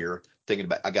locked up here thinking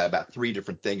about I got about three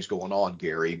different things going on,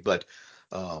 Gary, but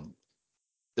um,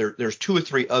 there's two or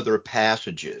three other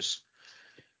passages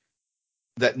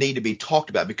that need to be talked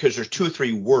about because there's two or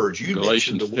three words. You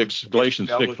mentioned the word Galatians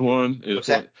 6:1 is what's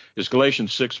that? Is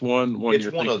Galatians 6:1 one It's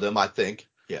you're one thinking? of them, I think.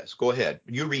 Yes, go ahead.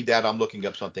 You read that. I'm looking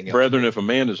up something else. Brethren, if a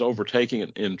man is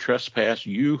overtaken in trespass,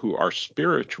 you who are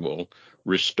spiritual,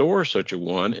 restore such a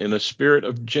one in a spirit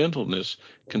of gentleness,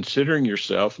 considering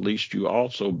yourself, lest you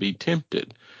also be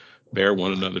tempted. Bear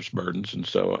one another's burdens, and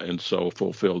so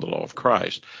fulfill the law of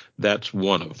Christ. That's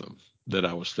one of them that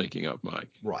I was thinking of, Mike.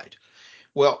 Right.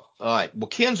 Well, all right. Well,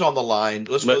 Ken's on the line.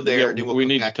 Let's go there, and then we'll we come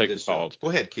need back to take to this. the calls. Go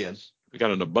ahead, Ken. We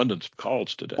got an abundance of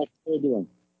calls today. What are you doing?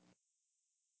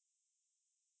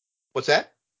 What's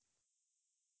that?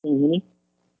 Can you hear me?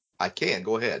 I can.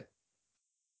 Go ahead.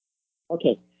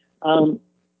 Okay. I'm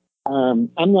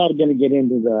not going to get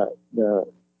into the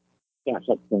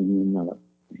Catholic thing.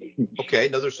 Okay.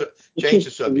 Another It's change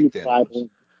the just subject read then. the Bible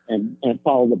and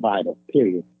follow the Bible.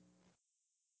 Period.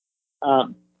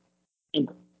 And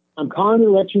I'm calling to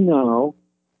let you know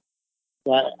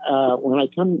that when I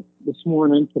come this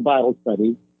morning to Bible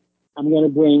study, I'm going to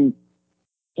bring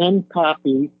 10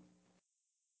 copies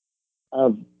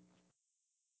of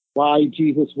why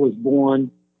Jesus was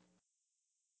born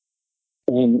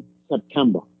in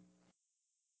September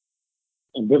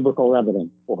and biblical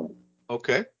evidence for it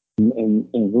Okay. in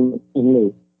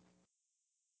Luke.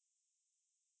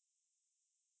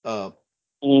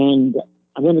 And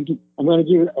I'm going to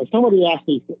give. Somebody asked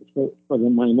me for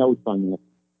my notes on this,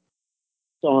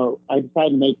 so I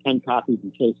decided to make 10 copies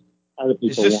in case other people.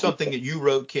 Is this something that you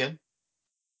wrote, Ken?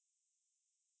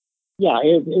 Yeah,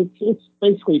 it's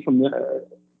basically from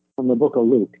the book of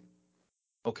Luke.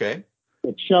 Okay.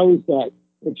 It shows that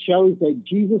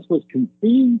Jesus was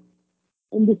conceived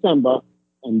in December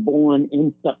and born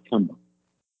in September.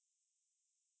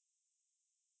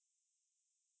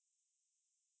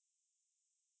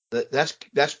 That's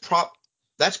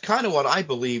kind of what I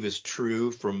believe is true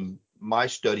from my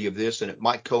study of this, and it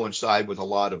might coincide with a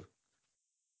lot of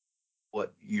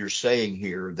what you're saying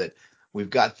here, that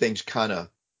we've got things kind of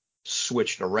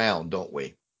switched around, don't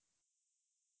we?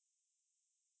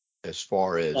 As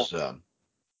far as the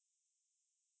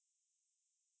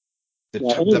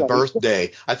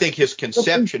birthday, I think his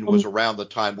conception was around the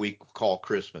time we call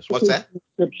Christmas. What's that?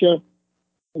 Scripture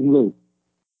in Luke.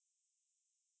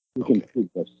 You can see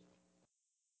this.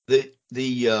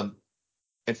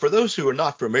 And for those who are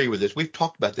not familiar with this, we've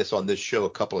talked about this on this show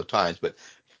a couple of times, but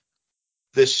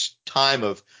this time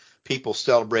of people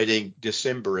celebrating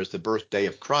December as the birthday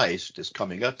of Christ is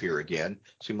coming up here again.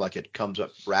 Seems like it comes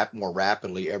up more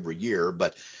rapidly every year,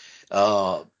 but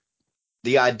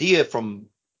the idea from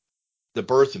the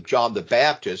birth of John the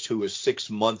Baptist, who was 6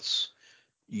 months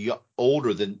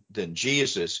older than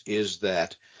Jesus, is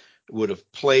that would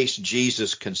have placed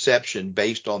Jesus' conception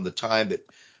based on the time that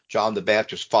John the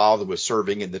Baptist's father was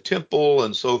serving in the temple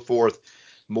and so forth,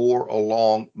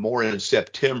 more in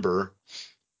September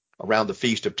around the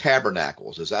Feast of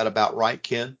Tabernacles. Is that about right,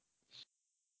 Ken?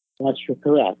 That's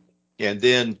correct. And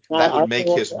then that would make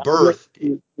his birth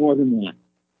more than that.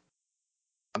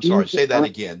 I'm sorry, say that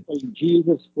again.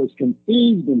 Jesus was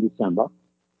conceived in December.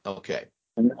 Okay.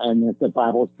 And that the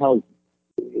Bible tells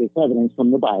it's evidence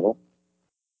from the Bible.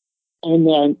 And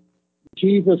then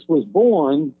Jesus was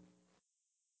born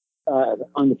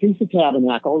on the Feast of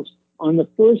Tabernacles on the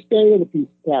first day of the Feast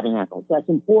of Tabernacles. That's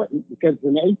important because it's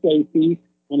an 8-day feast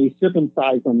and he's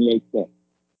circumcised on the 8th day.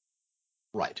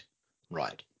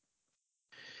 Right.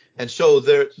 And so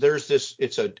there's this,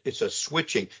 it's a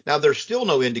switching. Now there's still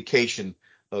no indication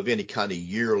of any kind of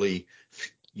yearly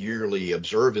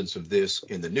observance of this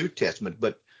in the New Testament,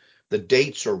 but the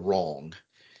dates are wrong.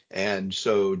 And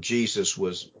so Jesus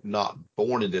was not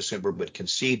born in December, but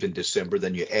conceived in December.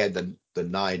 Then you add the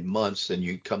 9 months, and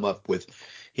you come up with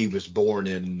he was born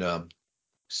in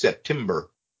September.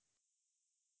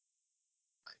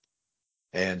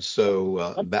 And so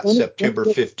about September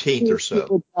 15th or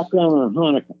so. Background on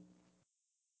Hanukkah.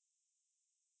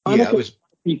 Yeah, it was the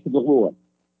Feast of the Lord.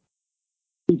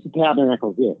 Feast of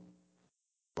Tabernacles is.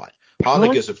 Right.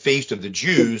 Hanukkah is a feast of the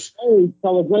Jews. A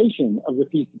celebration of the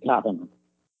Feast of Tabernacles.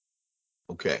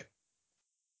 Okay.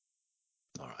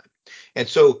 All right. And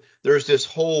so there's this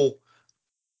whole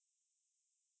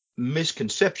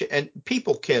misconception, and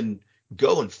people can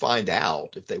go and find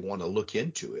out if they want to look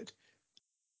into it,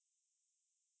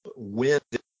 when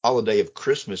holiday of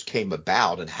Christmas came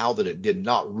about and how that it did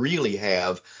not really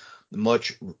have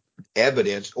much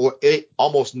evidence or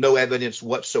almost no evidence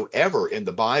whatsoever in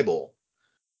the Bible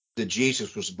that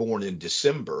Jesus was born in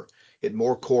December. It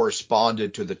more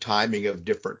corresponded to the timing of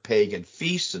different pagan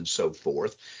feasts and so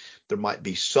forth. There might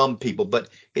be some people, but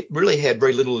it really had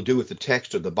very little to do with the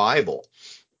text of the Bible.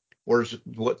 Whereas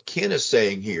what Ken is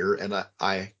saying here, and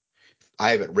I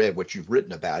haven't read what you've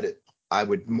written about it, I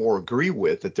would more agree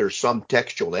with that there's some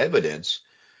textual evidence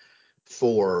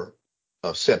for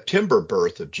a September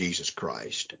birth of Jesus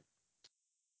Christ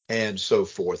and so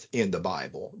forth in the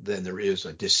Bible than there is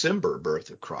a December birth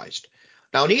of Christ.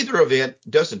 Now, in either event,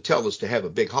 doesn't tell us to have a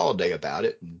big holiday about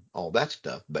it and all that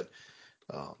stuff, but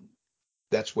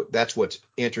that's what's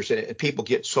interesting. And people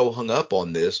get so hung up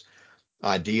on this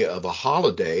idea of a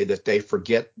holiday that they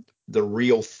forget the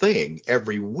real thing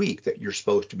every week that you're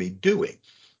supposed to be doing.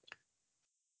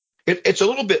 It's a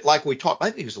little bit like we talked,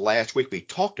 I think it was last week we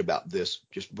talked about this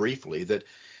just briefly,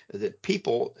 that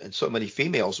people, and so many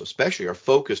females especially, are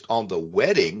focused on the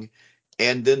wedding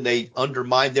and then they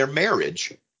undermine their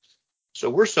marriage. So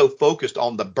we're so focused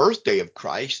on the birthday of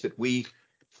Christ that we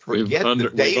forget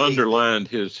we've underlined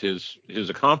his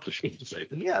accomplishments.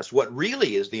 Yes, what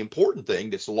really is the important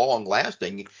thing that's long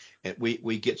lasting, and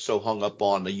we get so hung up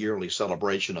on the yearly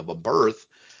celebration of a birth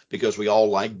because we all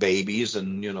like babies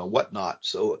and whatnot.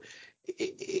 So,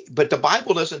 but the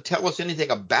Bible doesn't tell us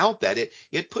anything about that.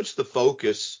 It puts the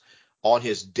focus on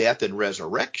his death and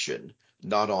resurrection,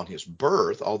 not on his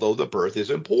birth, although the birth is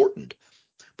important.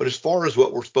 But as far as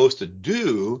what we're supposed to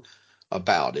do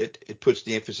about it, it puts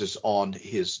the emphasis on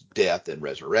his death and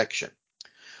resurrection.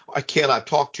 I've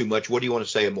talked too much. What do you want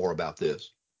to say more about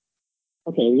this?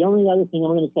 Okay, the only other thing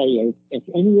I'm going to say is if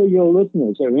any of your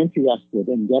listeners are interested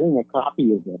in getting a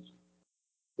copy of this,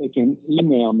 they can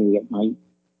email me at my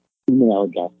email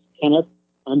address,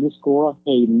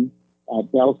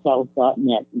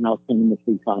 Kenneth_Hayden@bellsouth.net, and I'll send them a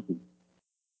free copy.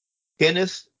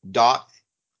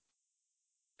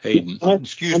 Kenneth.Hayden.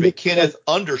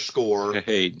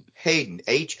 Kenneth_Hayden. Hayden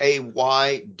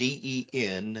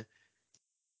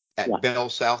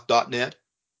 @bellsouth.net.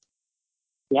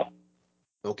 Yep.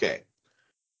 Okay.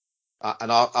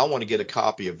 And I want to get a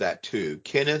copy of that too.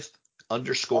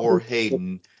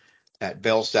 Kenneth_Hayden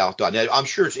 @bellsouth.net. I'm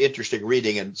sure it's interesting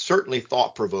reading and certainly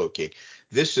thought-provoking.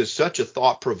 This is such a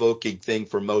thought-provoking thing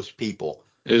for most people.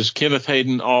 Is Kenneth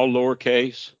Hayden all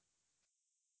lowercase?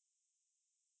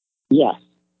 Yes.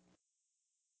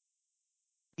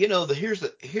 Here's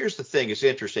the thing. It's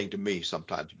interesting to me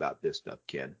sometimes about this stuff,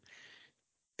 Ken.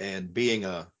 And being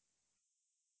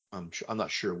I'm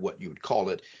not sure what you would call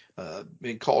it,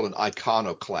 being called an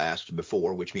iconoclast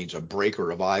before, which means a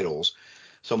breaker of idols,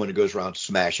 someone who goes around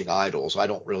smashing idols. I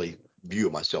don't really view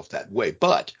myself that way,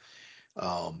 but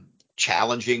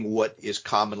challenging what is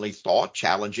commonly thought,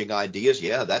 challenging ideas,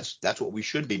 yeah, that's what we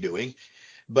should be doing.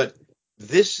 But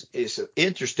this is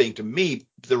interesting to me.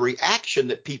 The reaction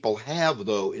that people have,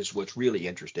 though, is what's really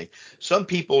interesting. Some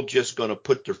people just going to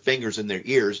put their fingers in their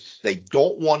ears. They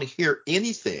don't want to hear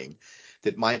anything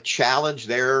that might challenge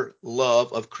their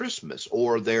love of Christmas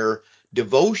or their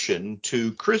devotion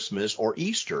to Christmas or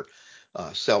Easter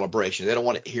celebration. They don't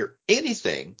want to hear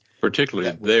anything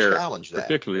particularly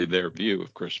their view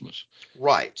of Christmas.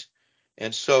 Right.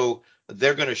 And so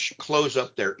they're going to close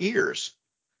up their ears.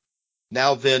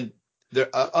 Now then,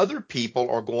 other people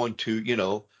are going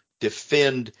to,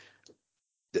 defend,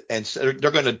 and so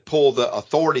they're going to pull the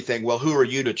authority thing. Well, who are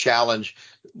you to challenge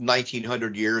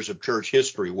 1900 years of church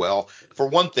history? Well, for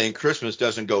one thing, Christmas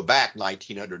doesn't go back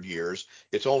 1900 years.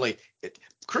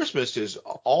 Christmas is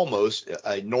almost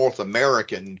a North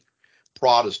American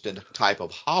Protestant type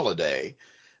of holiday.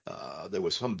 There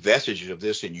was some vestiges of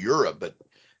this in Europe, but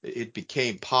it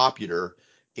became popular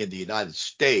in the United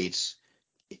States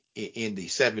in the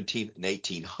 17th and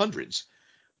 1800s,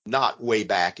 not way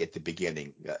back at the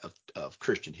beginning of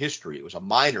Christian history. It was a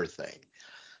minor thing.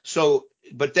 So,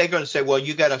 but they're going to say, well,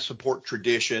 you got to support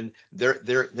tradition.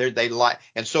 They like,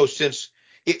 and so since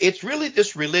it's really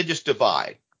this religious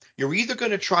divide, you're either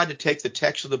going to try to take the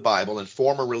text of the Bible and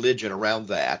form a religion around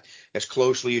that as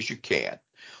closely as you can,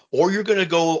 or you're going to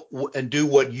go and do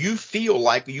what you feel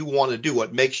like you want to do,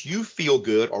 what makes you feel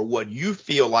good, or what you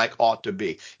feel like ought to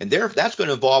be. And that's going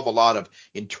to involve a lot of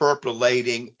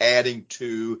interpolating, adding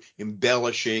to,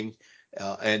 embellishing,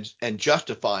 and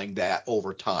justifying that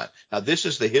over time. Now, this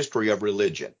is the history of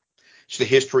religion. It's the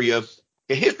history of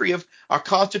our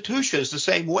Constitution is the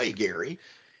same way, Gary.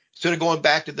 Instead of going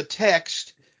back to the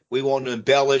text, we want to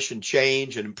embellish and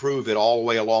change and improve it all the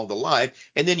way along the line,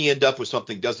 and then you end up with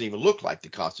something that doesn't even look like the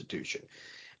Constitution.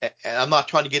 and I'm not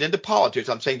trying to get into politics.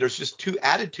 I'm saying there's just two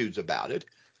attitudes about it.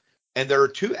 And there are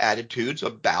two attitudes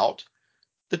about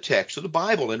the text of the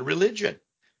Bible and religion.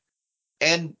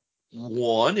 And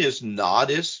one is not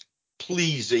as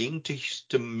pleasing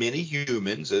to many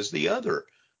humans as the other.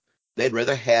 They'd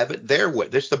rather have it their way.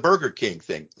 That's the Burger King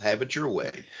thing. Have it your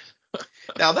way.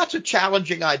 Now, that's a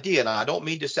challenging idea, and I don't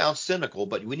mean to sound cynical,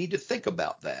 but we need to think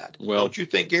about that. Well, don't you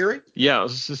think, Gary? Yeah,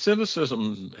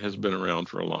 cynicism has been around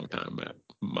for a long time,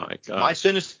 Mike. My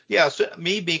cynic,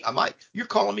 me being, you're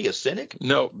calling me a cynic?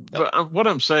 No, but what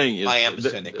I'm saying is I am a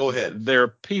cynic. Go ahead. There are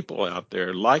people out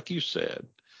there, like you said,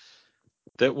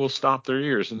 that will stop their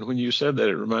ears. And when you said that,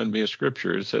 it reminded me of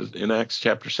Scripture. It says in Acts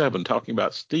chapter 7, talking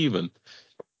about Stephen,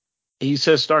 he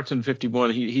says, starts in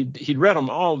 51, he'd read them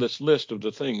all this list of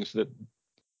the things that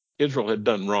Israel had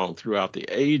done wrong throughout the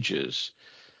ages.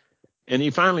 And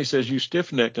he finally says, you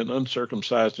stiff-necked and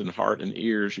uncircumcised in heart and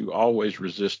ears, you always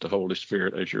resist the Holy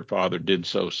Spirit as your father did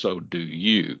so do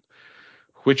you.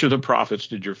 Which of the prophets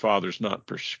did your fathers not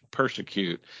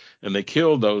persecute? And they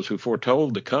killed those who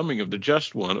foretold the coming of the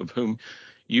just one, of whom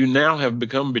you now have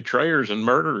become betrayers and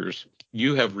murderers.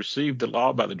 You have received the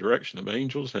law by the direction of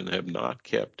angels and have not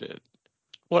kept it.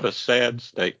 What a sad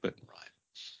statement. Right.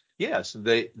 Yes,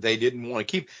 they didn't want to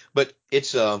keep, but it's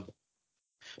so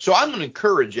I'm going to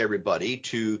encourage everybody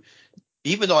to,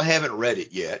 even though I haven't read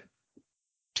it yet,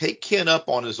 take Ken up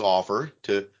on his offer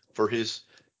for his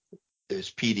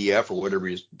PDF or whatever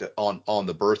is on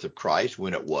the birth of Christ,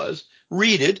 when it was.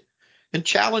 Read it and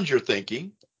challenge your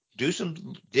thinking. Do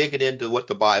some digging into what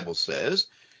the Bible says,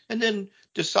 and then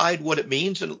decide what it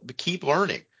means and keep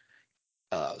learning.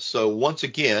 So once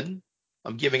again,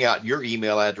 I'm giving out your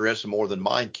email address more than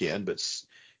mine, Ken, but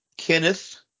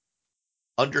Kenneth_Hayden,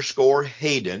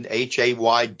 HAYDEN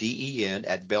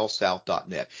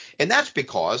 @bellsouth.net. And that's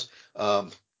because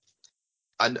I'm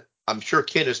sure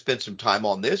Ken has spent some time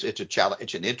on this.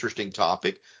 It's an interesting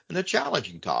topic and a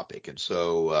challenging topic. And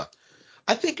so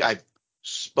I think I've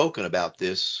spoken about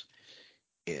this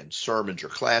in sermons or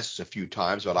classes a few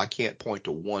times, but I can't point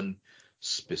to one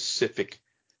specific.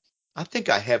 I think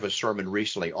I have a sermon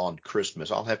recently on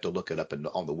Christmas. I'll have to look it up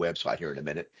on the website here in a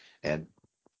minute and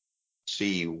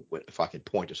see if I can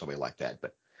point to something like that.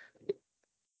 But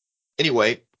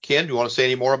anyway, Ken, do you want to say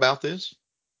any more about this?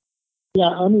 Yeah,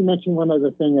 let me mention one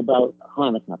other thing about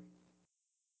Hanukkah.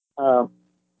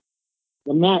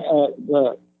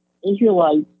 The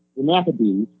Israelites, the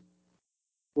Maccabees,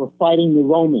 were fighting the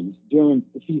Romans during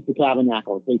the Feast of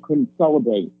Tabernacles. They couldn't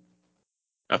celebrate.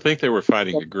 I think they were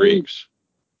fighting the Greeks.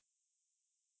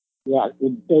 Yeah,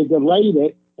 they delayed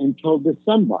it until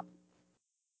December.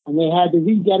 And they had to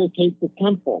rededicate the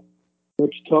temple,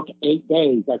 which took 8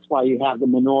 days. That's why you have the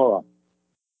menorah.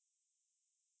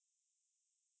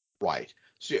 Right.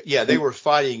 So, yeah, they were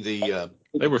fighting the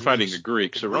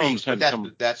Greeks. The Romans had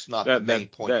come. That's not the main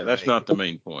point. That's not the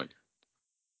main point.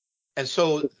 And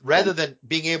so rather than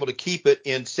being able to keep it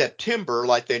in September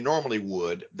like they normally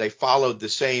would, they followed the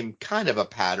same kind of a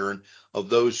pattern of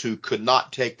those who could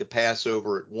not take the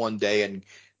Passover at one day, and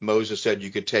Moses said you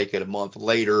could take it a month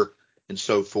later and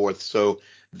so forth. So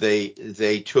they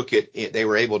took it. They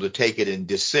were able to take it in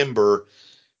December,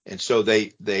 and so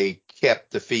they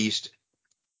kept the feast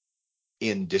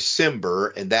in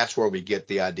December, and that's where we get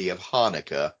the idea of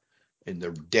Hanukkah and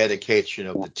the dedication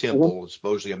of the temple.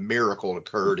 Supposedly a miracle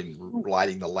occurred in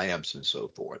lighting the lamps and so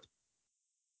forth.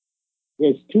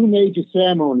 There's two major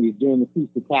ceremonies during the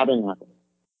Feast of Tabernacles.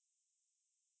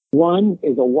 One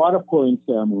is a water pouring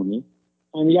ceremony,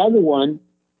 and the other one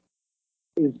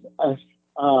is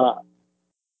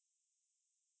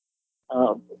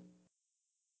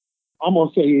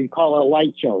almost you'd call it a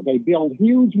light show. They build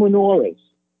huge menorahs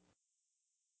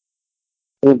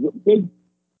with big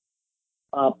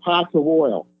pots of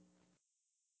oil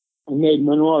and made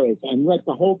menorahs and lit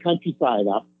the whole countryside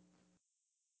up.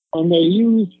 And they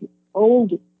used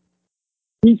old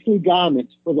priestly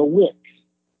garments for the wicks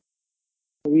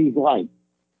for these lights.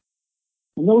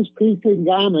 And those priestly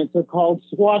garments are called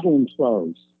swaddling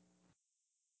clothes.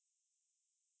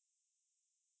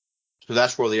 So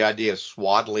that's where the idea of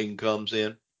swaddling comes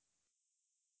in.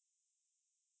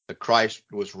 The Christ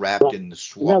was wrapped in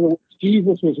the In other words,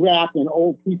 Jesus was wrapped in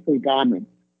old priestly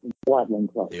garments and swaddling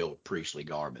clothes. The old priestly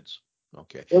garments.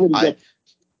 Okay. During the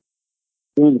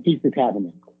Feast of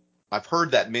Tabernacles. I've heard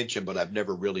that mentioned, but I've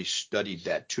never really studied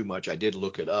that too much. I did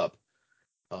look it up.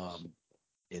 And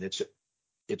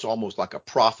it's almost like a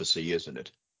prophecy, isn't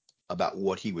it, about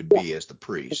what he would be as the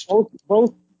priest.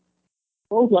 Both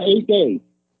are 8 days.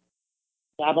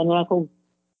 Tabernacle,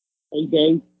 8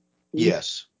 days.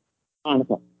 Yes.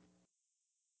 Hanukkah.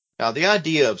 Now, the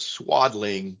idea of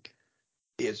swaddling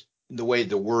is the way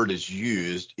the word is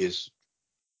used is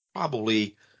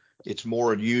probably it's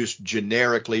more used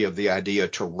generically of the idea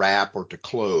to wrap or to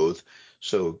clothe.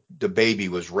 So the baby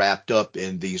was wrapped up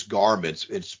in these garments.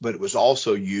 But it was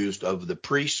also used of the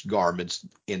priest's garments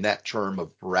in that term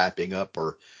of wrapping up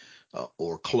or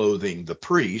clothing the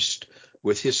priest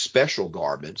with his special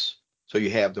garments. So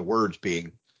you have the words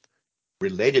being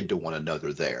related to one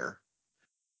another there.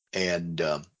 And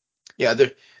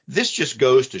this just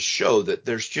goes to show that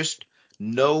there's just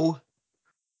no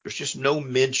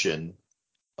mention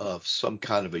of some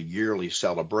kind of a yearly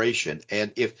celebration.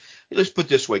 And let's put it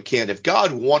this way, Ken, if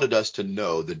God wanted us to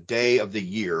know the day of the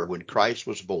year when Christ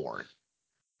was born,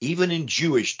 even in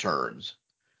Jewish terms,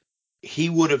 he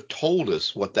would have told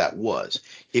us what that was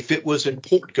if it was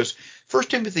important. Because 2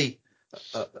 Timothy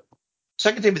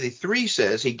 3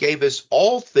 says he gave us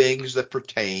all things that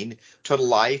pertain to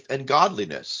life and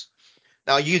godliness.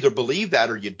 Now, you either believe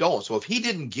that or you don't. So if he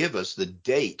didn't give us the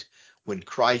date when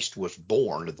Christ was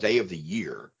born, the day of the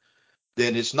year,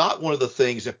 then it's not one of the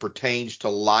things that pertains to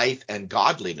life and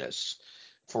godliness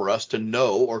for us to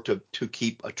know or to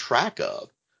keep a track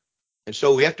of. And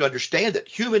so we have to understand that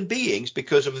human beings,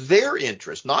 because of their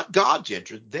interest, not God's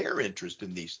interest, their interest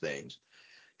in these things,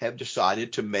 have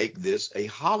decided to make this a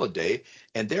holiday,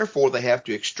 and therefore they have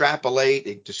to extrapolate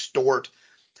and distort.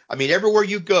 I mean, everywhere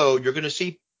you go, you're going to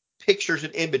see pictures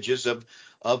and images of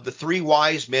the three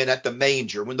wise men at the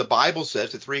manger, when the Bible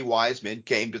says the three wise men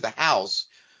came to the house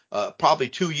probably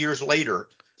 2 years later,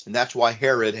 and that's why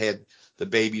Herod had the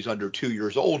babies under 2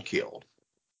 years old killed.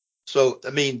 So,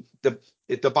 I mean,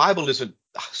 the Bible isn't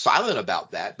silent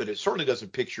about that, but it certainly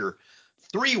doesn't picture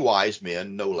three wise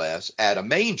men, no less, at a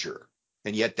manger.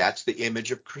 And yet that's the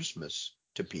image of Christmas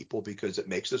to people because it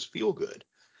makes us feel good.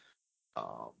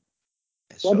 What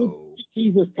did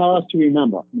Jesus tell us to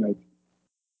remember?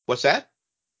 What's that?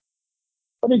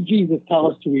 What did Jesus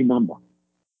tell us to remember?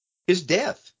 His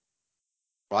death,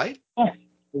 right? Yes,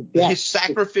 his death. His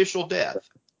sacrificial death.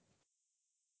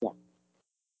 Yeah.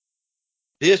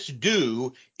 This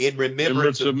do in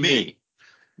remembrance of me.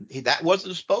 That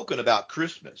wasn't spoken about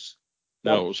Christmas.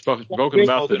 No, it was spoken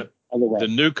about the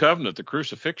new covenant, the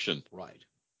crucifixion. Right.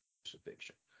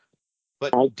 Crucifixion.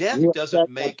 But death doesn't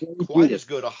make quite as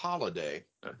good a holiday.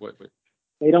 Wait.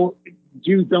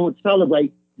 Jews don't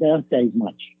celebrate birthdays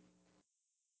much.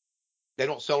 They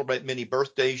don't celebrate many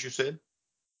birthdays, you said?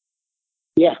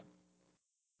 Yeah.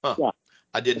 Huh. Yeah.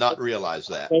 I did not realize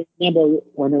that. They remember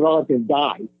when a relative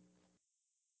died.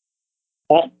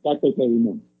 That they can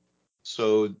remember.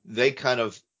 So they kind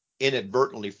of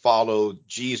inadvertently follow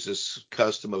Jesus'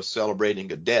 custom of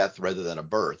celebrating a death rather than a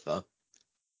birth, huh?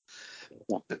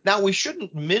 Yeah. Now, we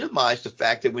shouldn't minimize the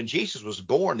fact that when Jesus was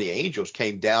born, the angels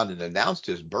came down and announced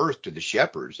his birth to the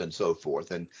shepherds and so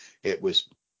forth, and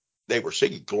they were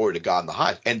singing glory to God in the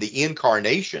highest. And the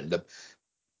incarnation, the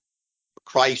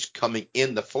Christ coming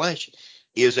in the flesh,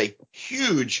 is a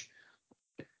huge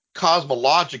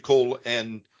cosmological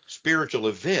and spiritual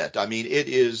event. I mean, it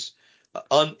is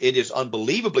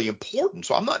unbelievably important.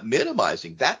 So I'm not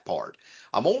minimizing that part.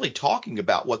 I'm only talking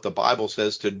about what the Bible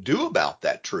says to do about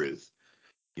that truth.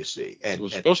 You see, and it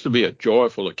was supposed to be a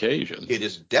joyful occasion. It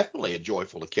is definitely a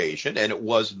joyful occasion, and it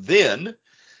was then,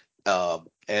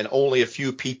 and only a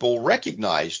few people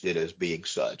recognized it as being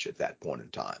such at that point in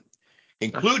time,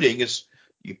 including, as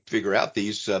you figure out,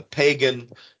 these pagan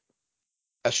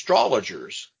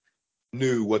astrologers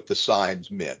knew what the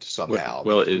signs meant somehow.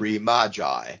 Well, the three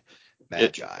magi.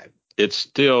 It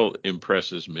still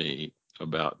impresses me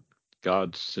about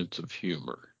God's sense of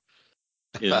humor.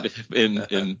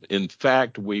 In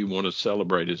fact, we want to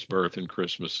celebrate his birth and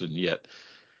Christmas, and yet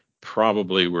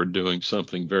probably we're doing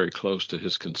something very close to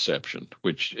his conception,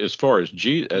 which, as far as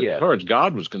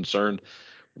God was concerned,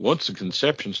 once the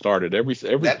conception started, every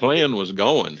plan was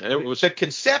going. The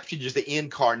conception is the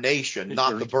incarnation,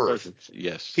 not the birth.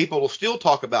 Yes. People will still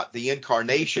talk about the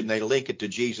incarnation. They link it to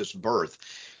Jesus' birth.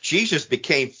 Jesus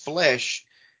became flesh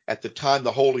at the time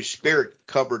the Holy Spirit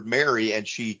covered Mary and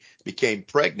she became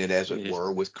pregnant, as it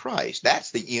were, with Christ.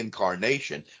 That's the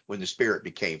incarnation, when the Spirit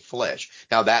became flesh.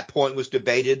 Now, that point was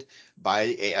debated by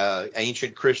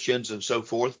ancient Christians and so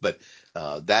forth, but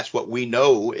that's what we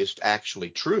know is actually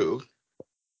true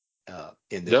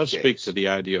in this case. It does speak to the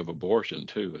idea of abortion,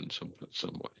 too, in some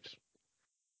ways.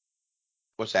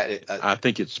 What's that? I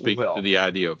think it speaks to the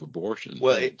idea of abortion.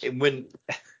 Well,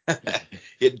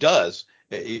 it does.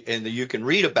 And you can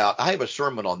read about, I have a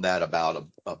sermon on that about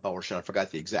abortion. I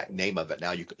forgot the exact name of it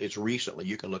now. It's recently.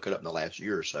 You can look it up in the last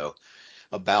year or so,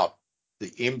 about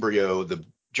the embryo,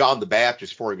 John the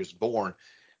Baptist, before he was born.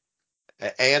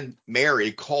 And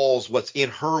Mary calls what's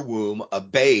in her womb a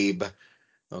babe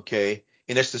Okay.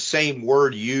 And it's the same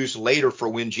word used later for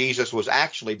when Jesus was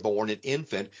actually born, an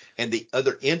infant, and the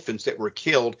other infants that were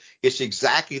killed. It's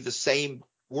exactly the same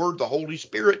word the Holy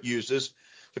Spirit uses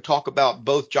to talk about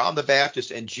both John the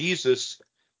Baptist and Jesus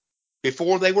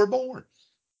before they were born,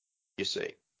 you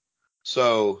see.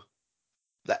 So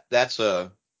that's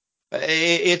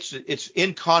it's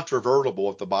incontrovertible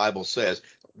what the Bible says,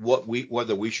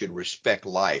 whether we should respect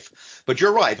life. But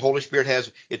you're right, Holy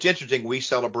Spirit it's interesting, we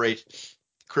celebrate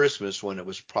Christmas when it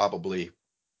was probably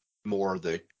more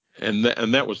the And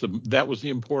that was the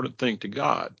important thing to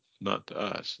God, not to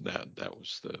us. That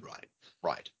was the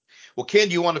right. Well, Ken,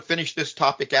 do you want to finish this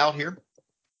topic out here?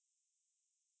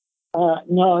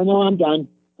 No, I'm done.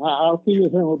 I'll see you here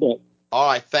in a little bit. All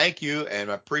right, thank you,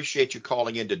 and I appreciate you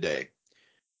calling in today.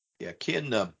 Yeah,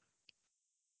 Ken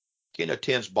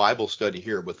attends Bible study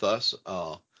here with us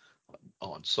on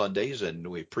Sundays, and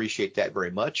we appreciate that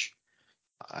very much.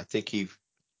 I think he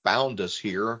found us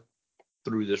here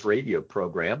through this radio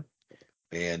program,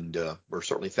 and we're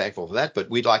certainly thankful for that. But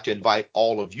we'd like to invite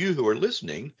all of you who are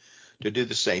listening to do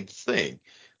the same thing.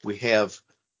 We have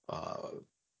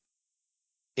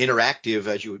interactive,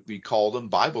 as you would call them,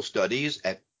 Bible studies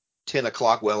at 10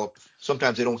 o'clock. Well,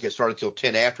 sometimes they don't get started till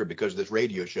 10 after because of this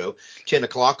radio show. 10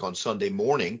 o'clock on Sunday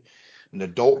morning, an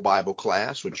adult Bible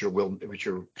class, which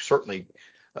you're certainly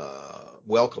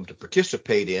welcome to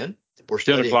participate in. We're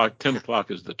 10 o'clock. 10 o'clock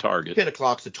is the target. 10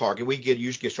 o'clock's the target. We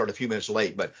usually get started a few minutes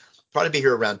late, but try to be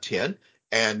here around 10.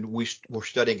 And we're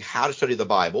studying how to study the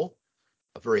Bible,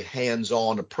 a very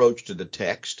hands-on approach to the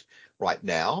text right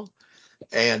now.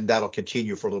 And that'll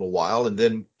continue for a little while. And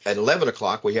then at 11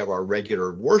 o'clock, we have our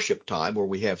regular worship time where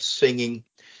we have singing,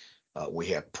 we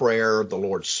have prayer, the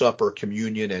Lord's Supper,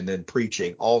 communion, and then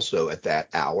preaching also at that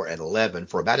hour at 11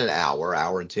 for about an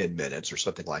hour and 10 minutes or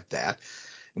something like that.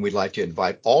 And we'd like to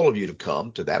invite all of you to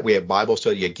come to that. We have Bible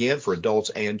study again for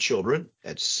adults and children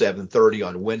at 7:30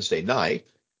 on Wednesday night.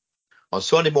 On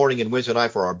Sunday morning and Wednesday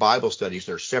night for our Bible studies,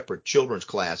 there are separate children's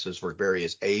classes for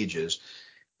various ages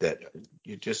that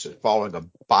you're just following a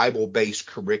Bible-based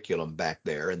curriculum back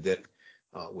there. And then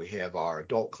we have our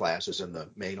adult classes in the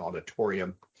main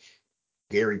auditorium.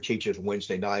 Gary teaches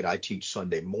Wednesday night. I teach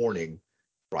Sunday morning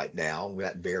right now.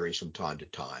 That varies from time to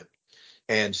time.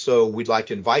 And so we'd like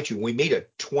to invite you. We meet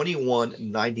at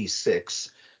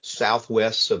 2196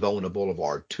 Southwest Savona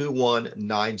Boulevard,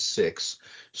 2196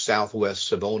 Southwest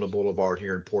Savona Boulevard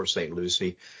here in Port St.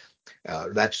 Lucie.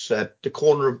 That's at the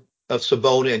corner of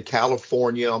Savona in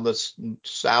California on the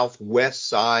southwest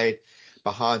side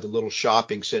behind the little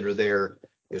shopping center. There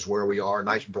is where we are.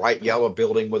 Nice bright yellow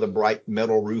building with a bright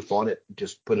metal roof on it.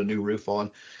 Just put a new roof on,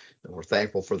 and we're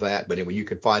thankful for that. But anyway, you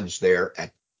can find us there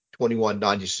at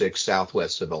 2196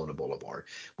 Southwest Savona Boulevard.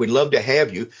 We'd love to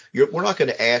have you. We're not going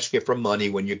to ask you for money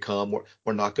when you come.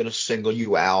 We're not going to single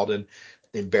you out and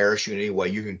embarrass you in any way.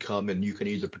 You can come and you can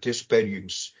either participate or you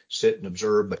can sit and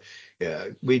observe. But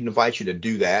we'd invite you to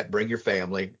do that. Bring your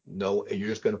family. No, you're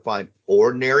just going to find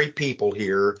ordinary people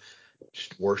here,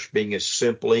 just worshiping as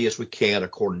simply as we can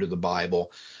according to the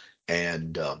Bible.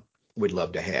 And we'd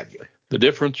love to have you. The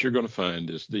difference you're going to find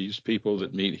is these people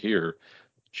that meet here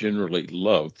generally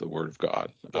love the Word of God.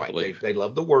 I believe they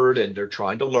love the Word and they're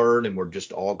trying to learn, and we're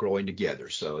just all growing together.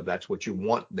 So that's what you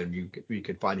want. Then you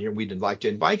can find here. We'd like to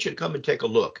invite you to come and take a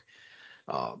look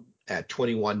at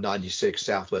 2196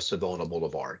 Southwest Savona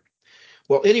Boulevard.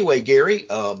 Well, anyway, Gary,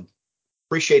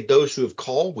 appreciate those who have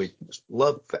called. We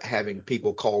love having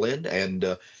people call in,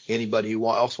 and anybody who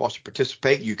else wants to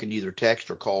participate, you can either text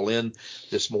or call in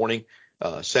this morning,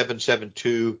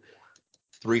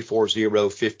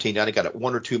 772-340-15. I got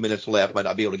 1 or 2 minutes left. Might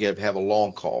not be able to have a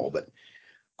long call, but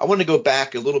I want to go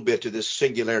back a little bit to this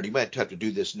singularity. You might have to do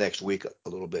this next week a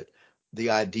little bit. The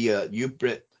idea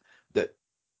that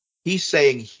he's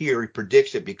saying here, he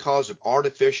predicts it because of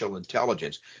artificial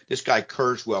intelligence. This guy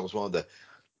Kurzweil is one of the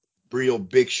real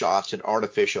big shots in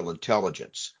artificial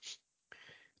intelligence.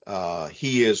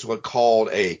 He is what's called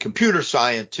a computer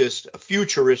scientist, a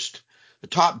futurist, the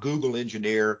top Google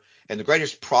engineer, and the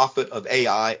greatest prophet of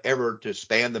AI ever to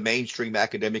span the mainstream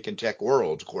academic and tech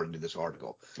worlds, according to this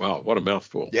article. Wow, what a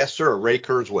mouthful. Yes, sir, Ray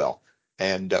Kurzweil.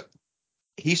 And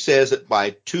he says that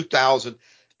by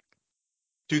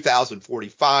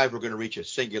 2045, we're going to reach a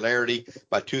singularity.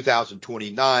 By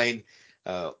 2029,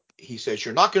 he says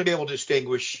you're not going to be able to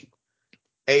distinguish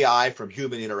AI from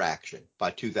human interaction by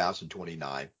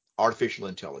 2029, artificial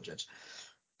intelligence,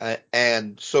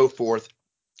 and so forth.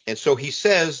 And so he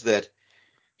says that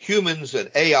humans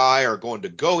and AI are going to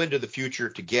go into the future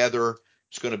together.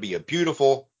 It's going to be a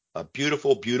beautiful,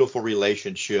 beautiful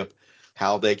relationship,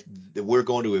 how we're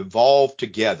going to evolve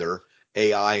together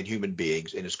AI and human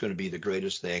beings, and it's going to be the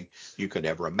greatest thing you can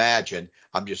ever imagine.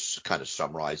 I'm just kind of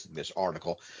summarizing this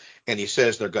article. And he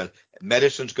says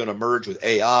medicine's going to merge with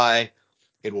AI.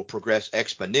 It will progress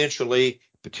exponentially,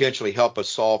 potentially help us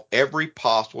solve every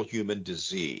possible human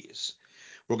disease.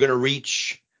 We're going to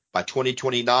reach, by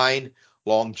 2029,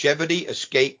 longevity,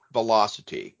 escape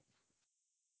velocity.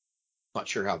 Not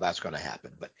sure how that's going to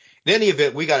happen, but in any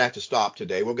event, we're going to have to stop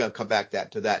today. We're going to come back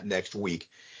to that next week.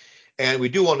 And we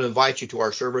do want to invite you to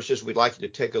our services. We'd like you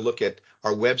to take a look at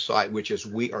our website, which is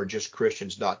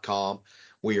wearejustchristians.com.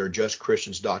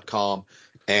 Wearejustchristians.com.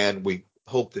 And we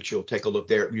hope that you'll take a look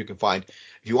there. You can find,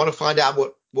 if you want to find out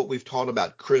what we've taught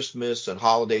about Christmas and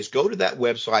holidays, go to that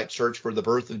website, search for the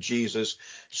birth of Jesus,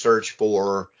 search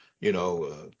for,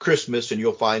 Christmas, and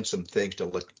you'll find some things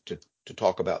to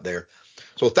talk about there.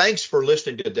 So thanks for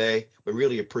listening today. We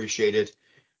really appreciate it.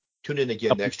 Tune in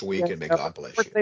again next week, and may God bless you.